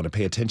salacious, I want to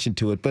pay attention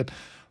to it. But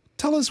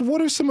tell us, what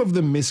are some of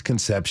the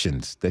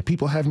misconceptions that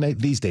people have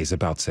these days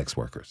about sex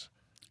workers?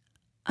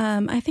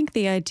 I think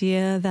the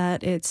idea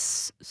that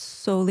it's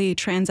solely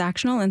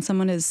transactional and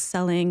someone is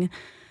selling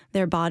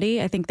their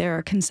body. I think there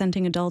are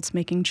consenting adults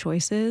making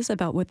choices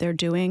about what they're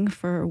doing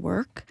for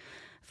work,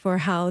 for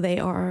how they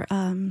are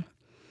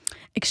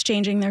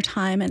exchanging their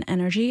time and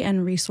energy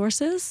and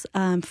resources.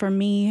 For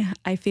me,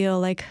 I feel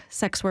like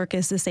sex work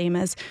is the same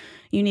as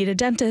you need a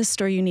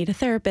dentist or you need a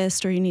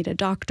therapist or you need a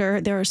doctor.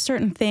 There are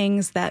certain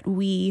things that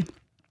we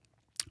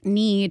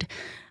need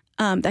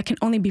that can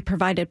only be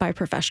provided by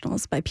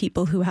professionals, by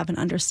people who have an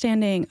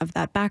understanding of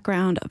that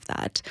background, of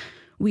that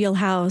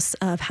wheelhouse,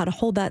 of how to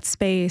hold that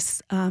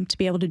space, to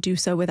be able to do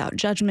so without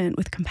judgment,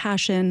 with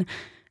compassion.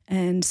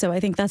 And so I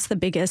think that's the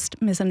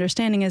biggest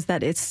misunderstanding, is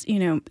that it's, you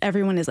know,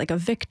 everyone is like a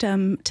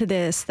victim to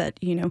this, that,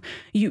 you know,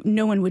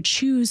 no one would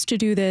choose to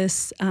do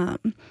this.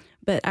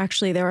 But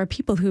actually there are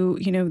people who,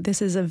 you know,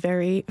 this is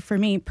for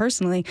me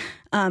personally,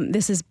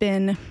 this has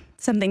been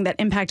something that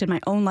impacted my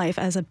own life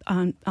as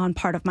on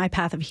part of my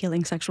path of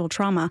healing sexual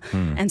trauma.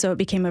 And so it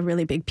became a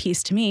really big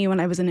piece to me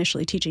when I was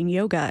initially teaching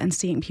yoga and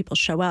seeing people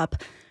show up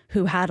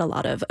who had a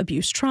lot of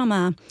abuse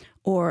trauma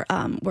or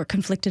were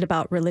conflicted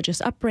about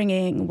religious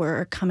upbringing,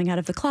 were coming out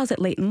of the closet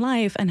late in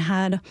life and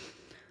had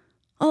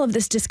all of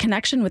this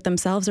disconnection with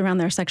themselves around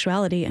their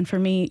sexuality. And for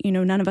me, you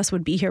know, none of us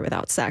would be here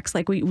without sex.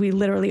 Like we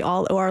literally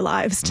all owe our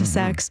lives to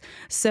sex.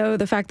 So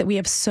the fact that we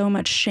have so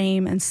much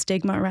shame and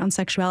stigma around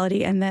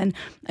sexuality, and then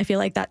I feel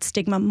like that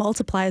stigma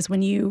multiplies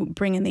when you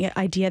bring in the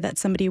idea that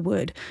somebody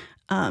would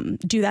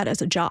do that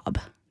as a job,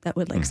 that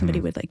would like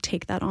somebody would like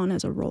take that on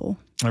as a role.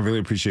 I really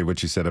appreciate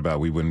what you said about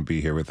we wouldn't be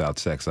here without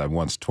sex.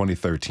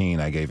 2013,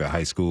 I gave a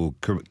high school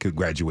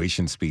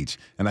graduation speech,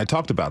 and I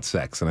talked about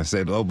sex. And I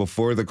said,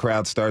 before the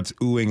crowd starts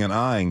oohing and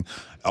eyeing,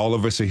 all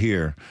of us are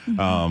here.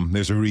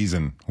 There's a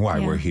reason why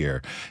we're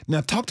here.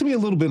 Now, talk to me a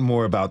little bit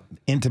more about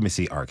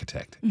Intimacy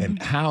Architect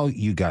and how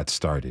you got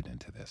started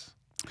into this.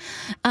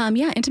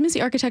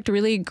 Intimacy Architect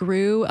really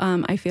grew,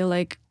 I feel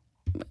like,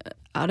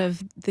 out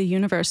of the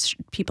universe,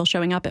 people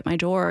showing up at my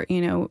door. You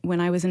know, when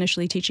I was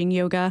initially teaching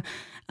yoga,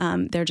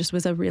 there just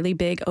was a really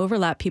big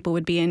overlap. People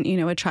would be in, you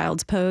know, a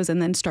child's pose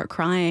and then start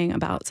crying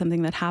about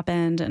something that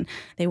happened, and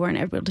they weren't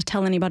able to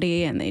tell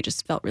anybody, and they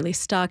just felt really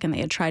stuck, and they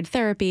had tried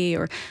therapy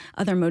or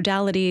other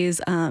modalities.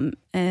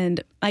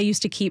 And I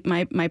used to keep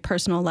my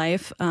personal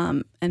life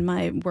and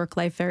my work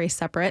life very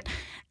separate.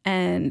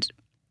 And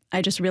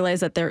I just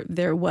realized that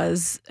there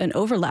was an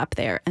overlap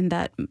there, and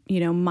that, you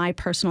know, my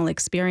personal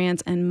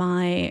experience and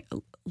my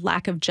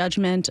lack of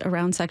judgment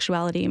around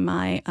sexuality,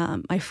 my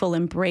full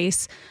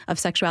embrace of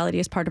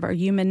sexuality as part of our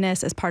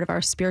humanness, as part of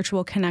our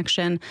spiritual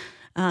connection,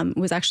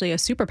 was actually a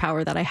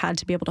superpower that I had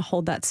to be able to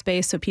hold that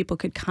space so people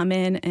could come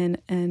in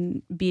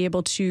and be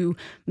able to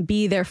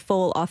be their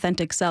full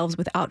authentic selves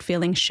without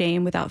feeling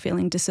shame, without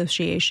feeling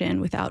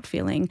dissociation, without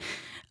feeling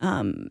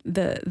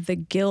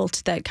the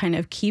guilt that kind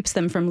of keeps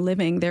them from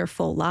living their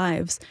full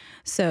lives.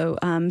 So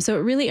it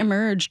really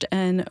emerged,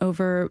 and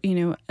over,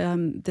 you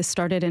know, this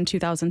started in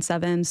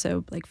 2007,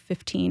 so like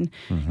 15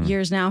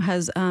 years now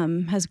has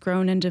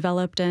grown and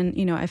developed. And,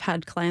 you know, I've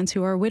had clients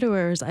who are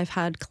widowers. I've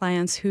had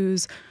clients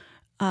whose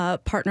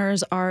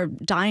partners are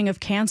dying of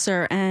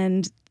cancer,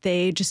 and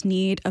they just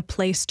need a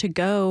place to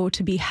go,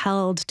 to be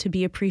held, to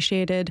be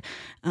appreciated.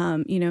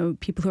 You know,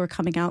 people who are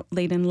coming out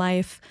late in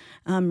life,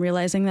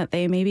 realizing that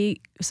they may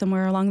be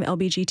somewhere along the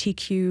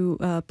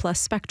LGBTQ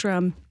plus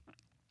spectrum,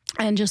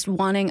 and just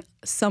wanting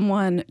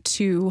someone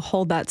to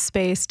hold that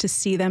space, to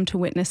see them, to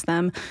witness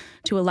them,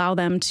 to allow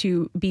them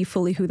to be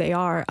fully who they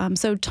are.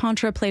 So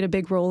Tantra played a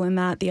big role in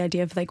that, the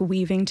idea of like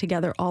weaving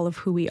together all of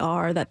who we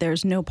are, that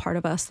there's no part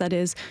of us that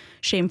is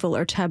shameful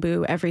or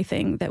taboo.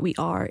 Everything that we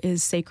are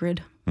is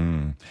sacred.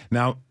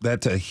 Now,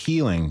 that's a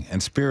healing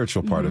and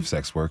spiritual part of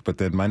sex work, but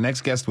then my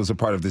next guest was a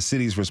part of the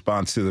city's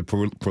response to the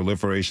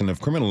proliferation of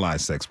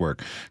criminalized sex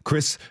work.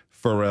 Chris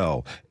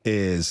Farrell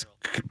is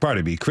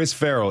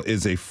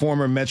a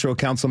former Metro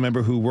Council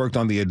member who worked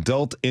on the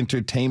Adult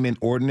Entertainment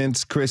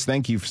Ordinance. Chris,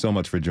 thank you so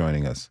much for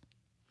joining us.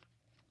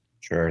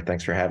 Sure.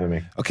 Thanks for having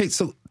me. Okay,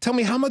 so tell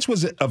me, how much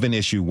of an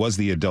issue was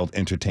the adult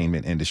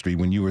entertainment industry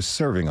when you were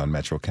serving on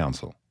Metro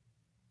Council?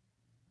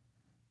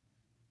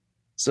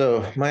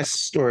 So my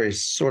story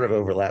sort of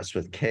overlaps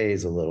with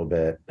Kay's a little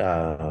bit.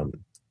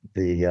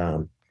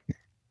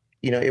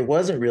 You know, it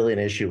wasn't really an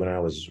issue when I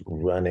was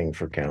running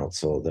for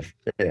council.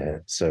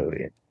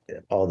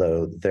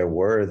 although there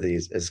were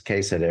these, as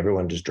Kay said,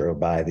 everyone just drove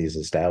by these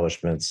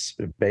establishments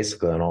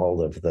basically on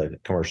all of the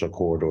commercial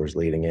corridors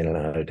leading in and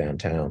out of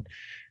downtown.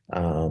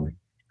 And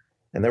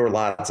there were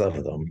lots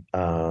of them.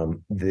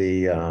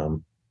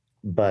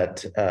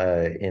 But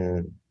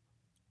in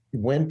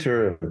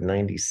winter of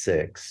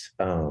 '96,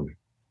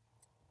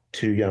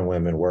 two young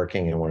women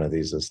working in one of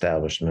these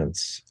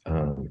establishments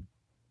on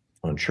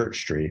Church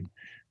Street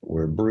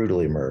were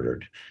brutally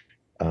murdered.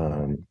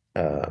 And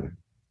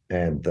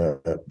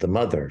the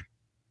mother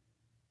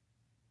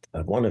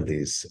of one of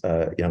these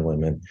young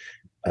women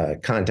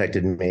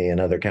contacted me and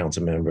other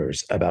council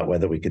members about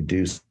whether we could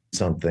do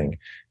something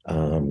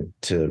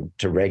to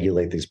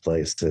regulate these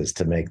places,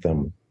 to make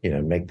them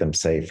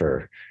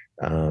safer,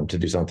 to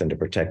do something to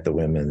protect the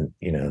women,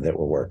 that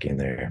were working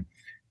there.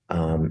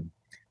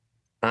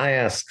 I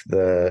asked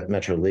the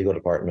Metro Legal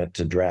Department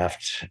to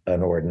draft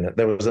an ordinance.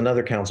 There was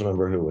another council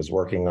member who was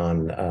working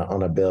on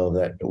a bill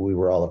that we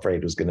were all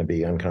afraid was going to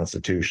be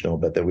unconstitutional,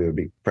 but that we would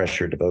be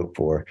pressured to vote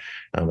for.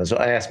 And so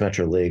I asked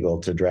Metro Legal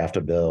to draft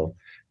a bill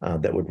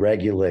that would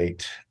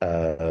regulate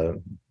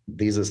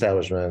these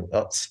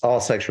establishments,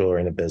 all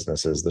sexual-oriented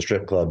businesses, the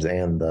strip clubs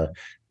and the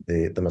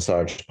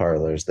massage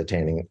parlors, the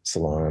tanning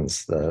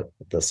salons, the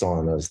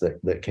saunas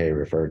that Kay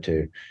referred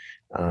to,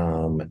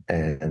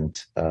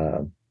 and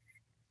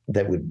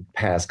that would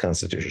pass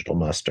constitutional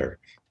muster.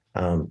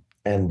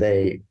 And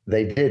they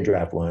did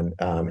draft one,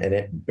 and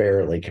it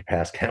barely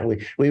passed.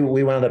 We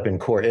wound up in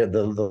court.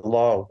 The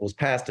law was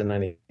passed in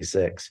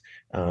 '96,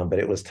 but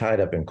it was tied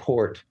up in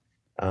court.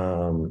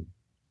 Well,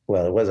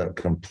 it wasn't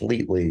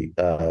completely.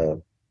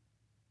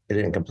 It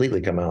didn't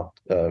completely come out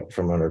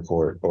from under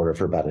court order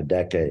for about a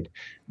decade,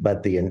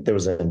 but there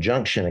was an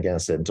injunction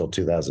against it until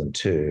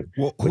 2002,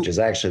 which is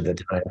actually the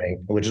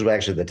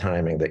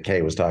timing that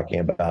Kay was talking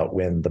about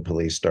when the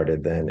police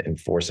started then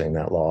enforcing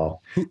that law.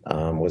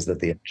 Was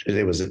that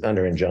it was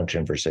under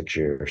injunction for 6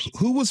 years.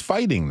 Who was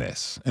fighting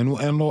this, and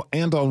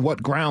on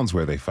what grounds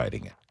were they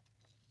fighting it?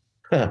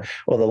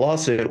 Well, the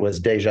lawsuit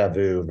was Deja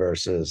Vu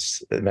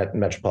versus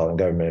Metropolitan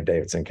Government of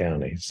Davidson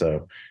County.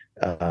 So.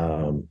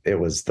 It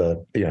was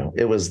the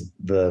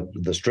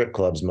strip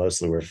clubs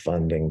mostly were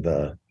funding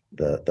the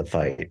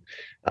fight.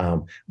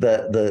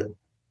 The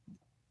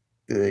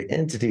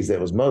entities that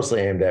was mostly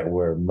aimed at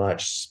were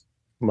much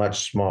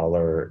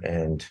smaller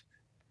and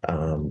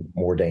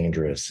more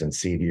dangerous and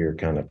seedier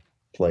kind of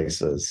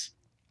places.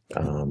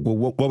 Well,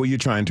 what were you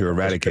trying to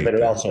eradicate? But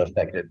it also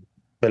affected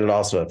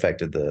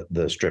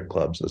the strip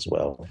clubs as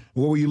well.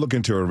 What were you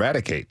looking to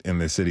eradicate in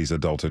the city's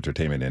adult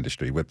entertainment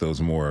industry with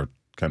those more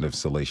kind of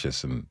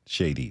salacious and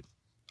shady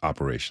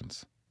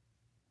operations?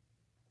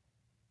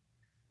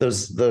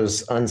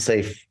 Those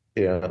unsafe,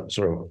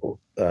 sort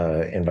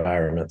of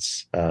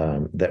environments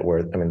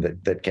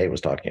that Kay was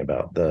talking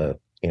about, the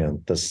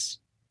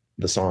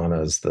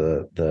saunas,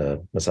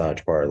 the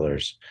massage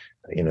parlors,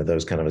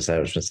 those kind of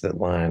establishments that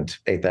lined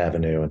 8th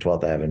Avenue and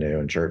 12th Avenue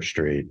and Church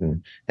Street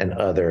and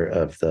other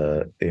of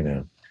the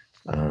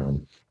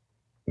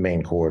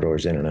main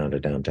corridors in and out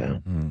of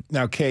downtown.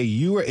 Now, Kay,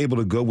 you were able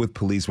to go with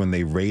police when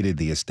they raided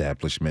the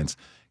establishments.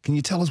 Can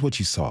you tell us what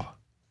you saw?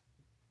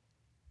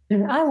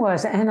 I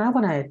was, and I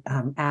want to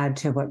add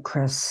to what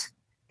Chris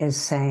is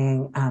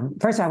saying.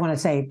 First, I want to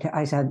say,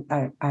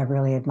 I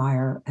really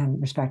admire and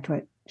respect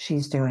what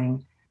she's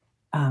doing.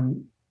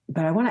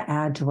 But I want to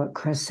add to what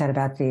Chris said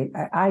about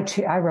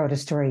I wrote a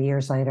story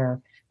years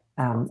later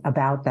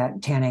about the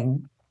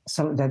tanning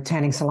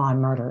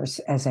salon murders,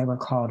 as they were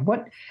called.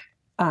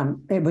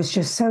 It was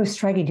just so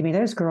striking to me.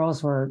 Those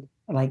girls were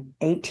like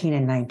 18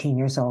 and 19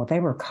 years old. They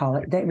were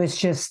college. It was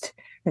just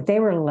that they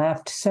were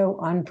left so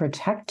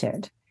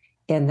unprotected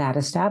in that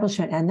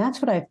establishment. And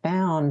that's what I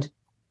found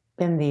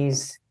in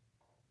these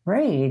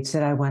raids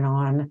that I went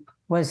on,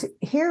 was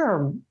here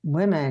are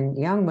women,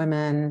 young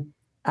women,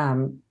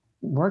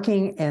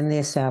 working in the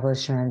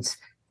establishments.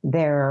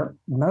 They're,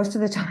 most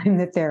of the time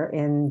that they're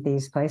in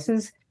these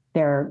places,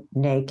 they're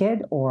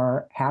naked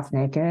or half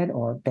naked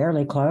or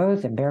barely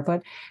clothed and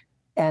barefoot.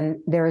 And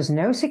there is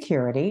no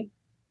security.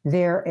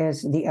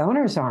 The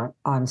owners aren't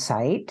on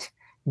site.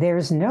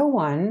 There's no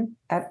one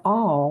at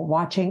all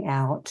watching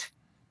out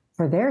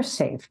for their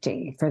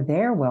safety, for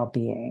their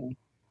well-being.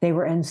 They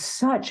were in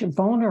such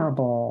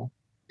vulnerable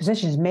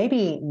positions,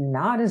 maybe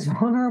not as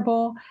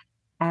vulnerable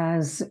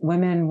as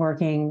women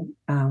walking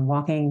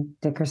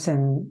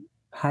Dickerson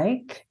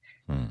Pike,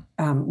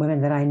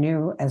 women that I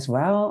knew as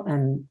well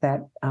and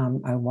that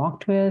I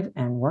walked with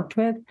and worked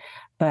with,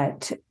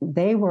 but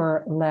they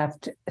were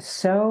left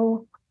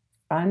so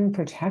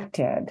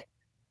unprotected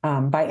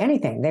by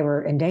anything. They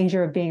were in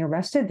danger of being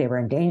arrested. They were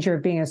in danger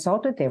of being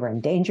assaulted. They were in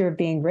danger of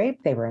being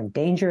raped. They were in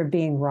danger of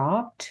being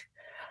robbed.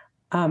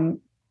 And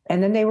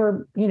then they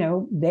were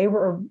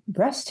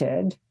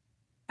arrested.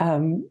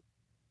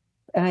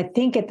 And I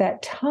think at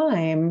that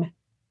time,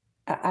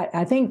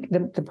 I think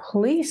the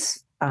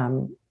police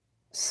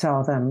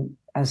saw them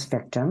as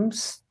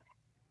victims,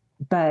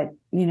 but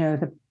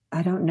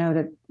I don't know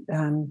that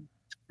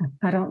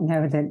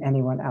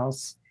anyone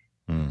else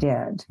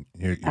did.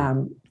 You're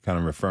kind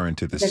of referring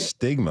to the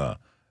stigma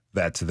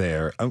that's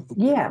there.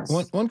 Yes.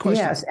 One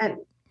question. Yes. And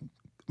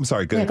I'm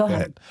sorry. Go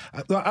ahead.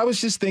 I was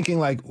just thinking,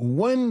 like,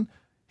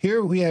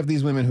 here we have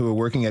these women who are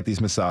working at these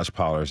massage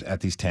parlors,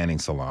 at these tanning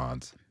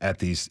salons, at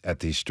these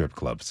strip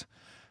clubs.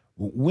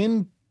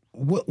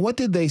 What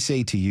did they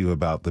say to you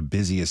about the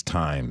busiest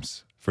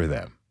times for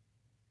them?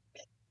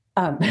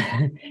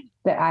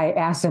 That I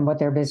asked them what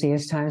their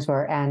busiest times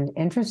were, and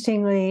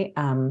interestingly,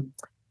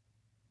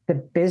 the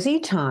busy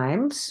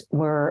times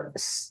were,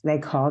 they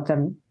called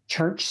them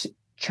church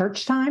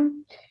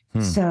time.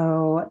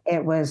 So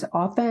it was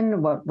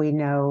often what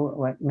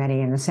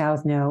many in the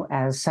South know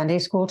as Sunday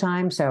school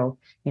time. So,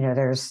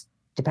 there's,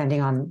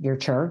 depending on your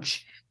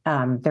church,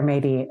 there may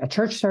be a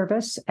church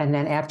service, and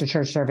then after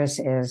church service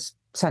is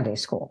Sunday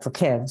school for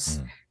kids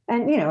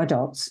and,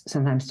 adults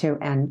sometimes too.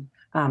 And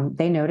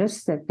they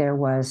noticed that there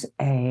was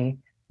a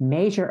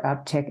major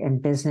uptick in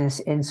business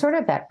in sort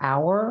of that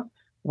hour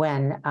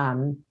when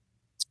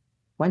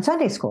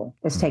Sunday school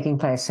is taking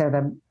place.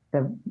 So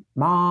the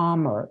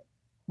mom or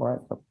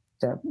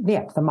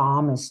the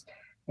mom is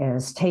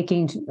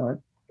taking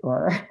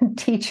or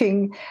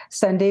teaching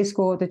Sunday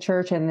school at the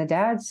church, and the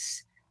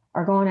dads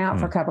are going out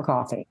for a cup of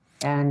coffee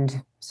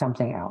and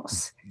something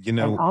else. And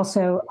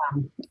also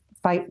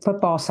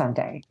football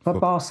Sunday.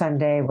 Football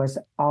Sunday was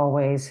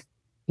always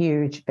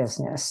huge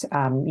business,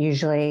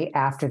 usually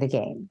after the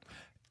game.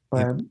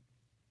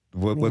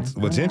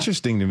 What's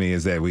interesting to me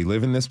is that we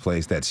live in this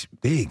place that's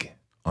big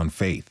on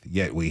faith,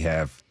 yet we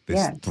have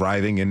this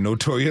thriving and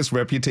notorious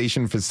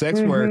reputation for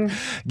sex work.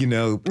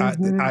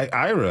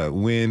 Ira,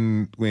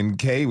 when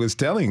Kay was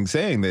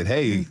saying that,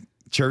 hey,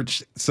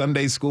 church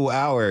Sunday school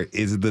hour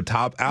is the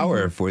top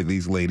hour for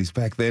these ladies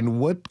back then,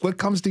 what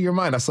comes to your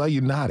mind? I saw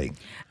you nodding.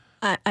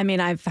 I mean,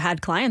 I've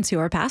had clients who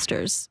are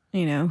pastors,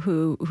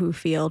 who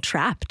feel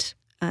trapped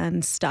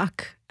and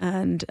stuck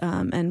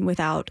and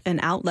without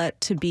an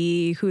outlet to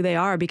be who they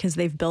are, because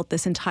they've built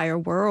this entire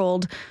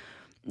world,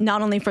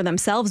 not only for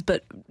themselves,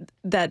 but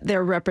that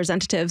they're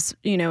representatives,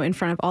 in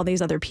front of all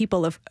these other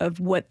people of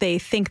what they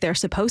think they're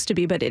supposed to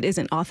be, but it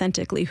isn't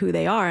authentically who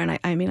they are. And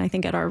I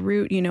think at our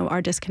root,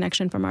 our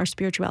disconnection from our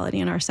spirituality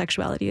and our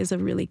sexuality is a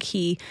really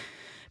key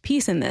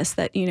piece in this,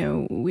 that,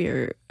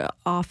 we're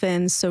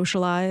often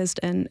socialized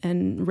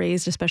and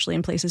raised, especially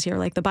in places here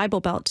like the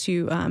Bible Belt,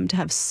 to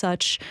have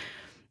such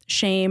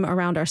shame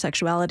around our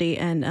sexuality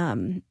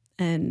and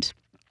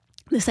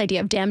this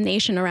idea of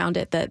damnation around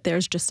it, that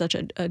there's just such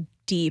a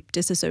deep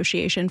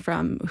disassociation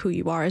from who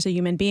you are as a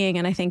human being.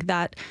 And I think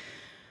that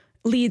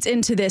leads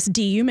into this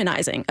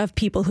dehumanizing of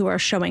people who are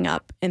showing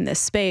up in this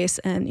space.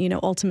 And,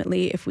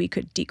 ultimately, if we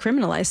could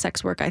decriminalize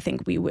sex work, I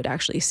think we would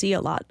actually see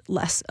a lot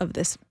less of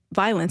this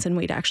violence, and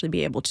we'd actually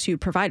be able to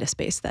provide a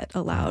space that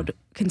allowed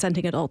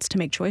consenting adults to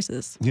make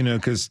choices.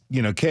 Because,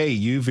 Kay,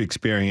 you've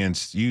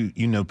experienced,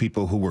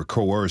 people who were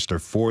coerced or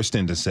forced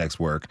into sex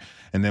work.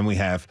 And then we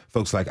have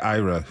folks like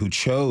Ira who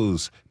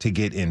chose to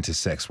get into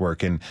sex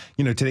work. And,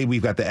 today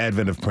we've got the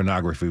advent of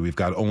pornography. We've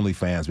got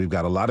OnlyFans. We've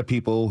got a lot of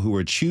people who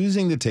are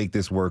choosing to take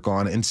this work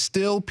on, and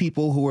still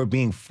people who are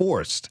being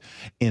forced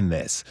in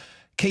this.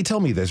 Kay,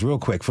 tell me this real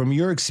quick. From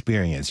your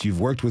experience, you've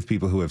worked with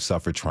people who have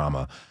suffered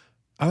trauma.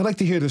 I would like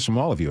to hear this from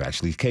all of you,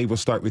 actually. Kay, we'll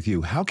start with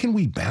you. How can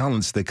we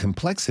balance the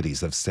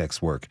complexities of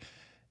sex work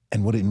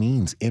and what it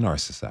means in our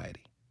society?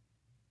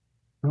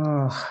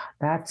 Oh,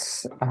 I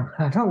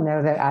don't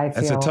know that I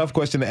feel. That's a tough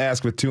question to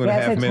ask with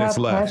 2.5 minutes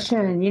left. That's a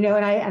tough question,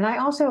 and I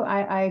also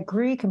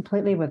agree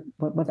completely with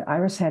what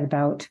Ira said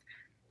about,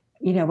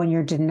 when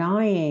you're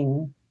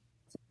denying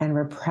and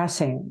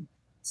repressing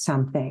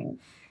something,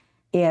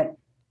 it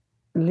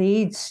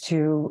leads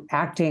to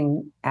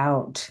acting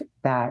out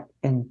that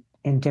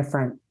in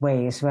different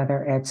ways,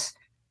 whether it's,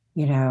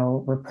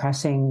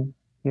 repressing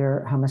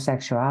your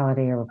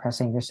homosexuality or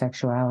repressing your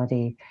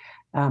sexuality.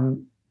 I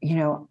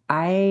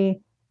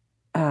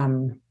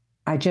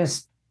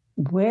just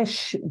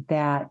wish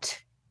that,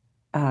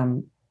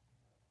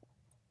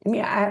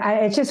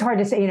 it's just hard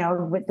to say,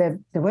 with the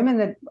women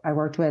that I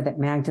worked with at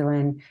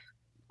Magdalene,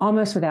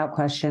 almost without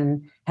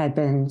question, had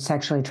been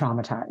sexually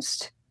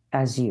traumatized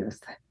as youth.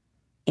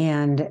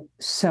 And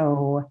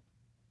so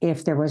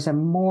if there was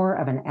more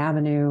of an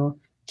avenue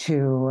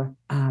to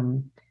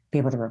be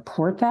able to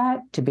report that,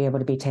 to be able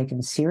to be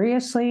taken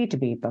seriously, to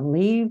be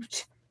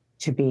believed,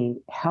 to be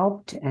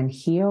helped and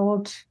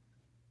healed,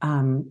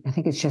 I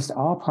think it's just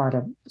all part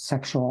of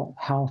sexual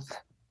health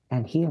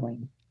and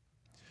healing.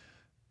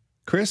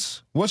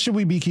 Chris, what should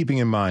we be keeping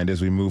in mind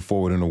as we move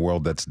forward in a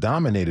world that's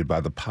dominated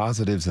by the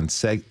positives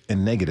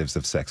and negatives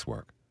of sex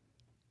work?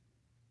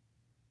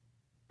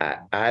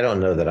 I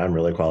don't know that I'm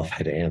really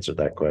qualified to answer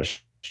that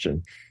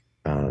question.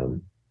 My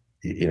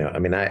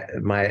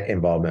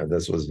involvement in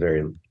this was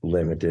very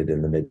limited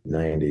in the mid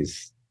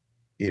 90s,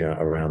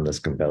 around this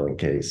compelling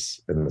case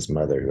and this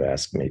mother who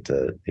asked me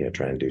to,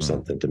 try and do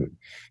something to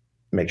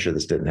make sure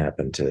this didn't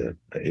happen to,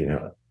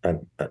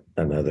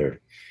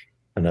 another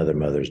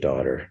mother's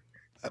daughter.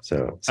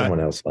 So someone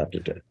else will have to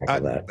tackle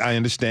that. I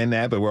understand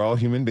that, but we're all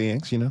human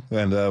beings,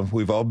 and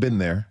we've all been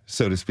there,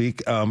 so to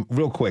speak.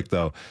 Real quick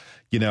though,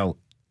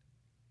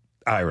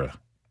 Ira,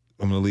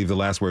 I'm going to leave the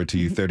last word to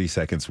you, 30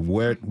 seconds.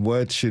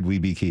 What should we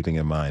be keeping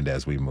in mind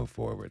as we move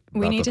forward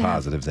about the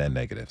positives and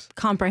negatives?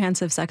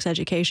 Comprehensive sex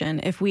education.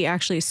 If we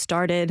actually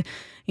started,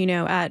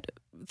 at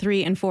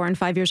 3 and 4 and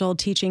 5 years old,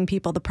 teaching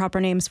people the proper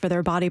names for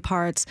their body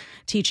parts,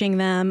 teaching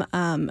them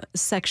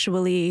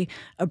sexually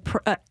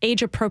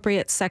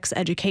age-appropriate sex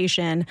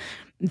education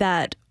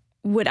that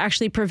would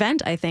actually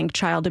prevent, I think,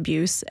 child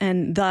abuse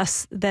and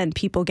thus then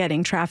people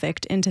getting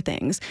trafficked into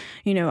things.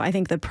 I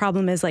think the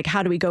problem is like,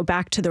 how do we go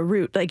back to the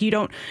root? Like you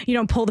don't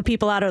pull the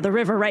people out of the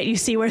river, right? You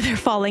see where they're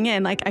falling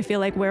in. Like I feel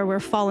like where we're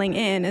falling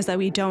in is that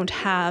we don't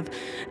have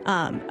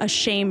a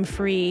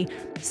shame-free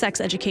sex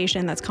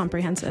education that's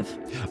comprehensive.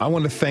 I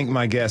want to thank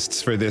my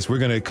guests for this. We're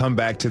going to come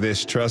back to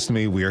this. Trust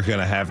me, we are going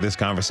to have this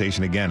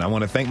conversation again. I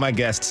want to thank my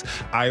guests,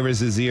 Ira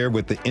Zazier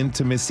with the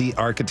Intimacy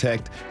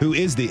Architect, who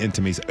is the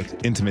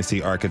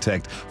Intimacy Architect,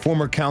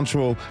 former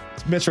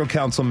Metro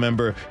Council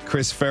member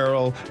Chris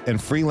Farrell,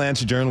 and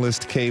freelance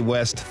journalist Kay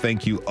West.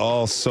 Thank you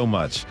all so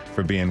much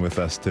for being with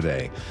us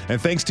today.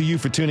 And thanks to you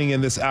for tuning in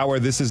this hour.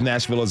 This is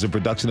Nashville is a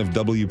production of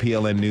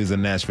WPLN News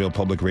and Nashville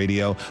Public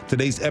Radio.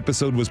 Today's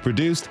episode was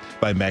produced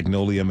by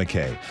Magnolia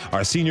McKay.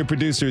 Our senior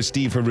producer is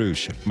Steve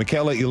Harouche.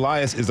 Michaela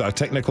Elias is our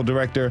technical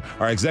director.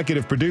 Our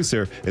executive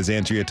producer is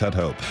Andrea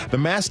Tudhope. The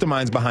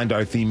masterminds behind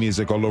our theme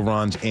music are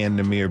Laurent and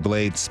Namir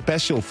Blade.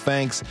 Special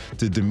thanks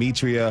to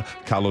Demetria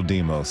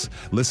Kalodimos.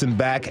 Listen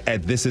back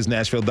at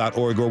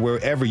thisisnashville.org or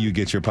wherever you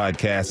get your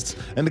podcasts.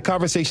 And the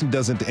conversation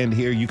doesn't end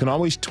here. You can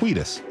always tweet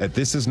us at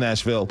This Is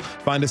Nashville.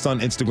 Find us on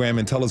Instagram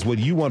and tell us what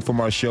you want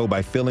from our show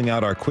by filling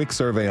out our quick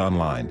survey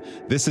online.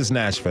 This is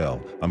Nashville.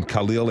 I'm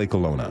Khalil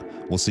Ekolona.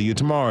 We'll see you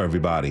tomorrow,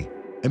 everybody,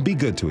 and be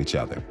good to each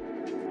other.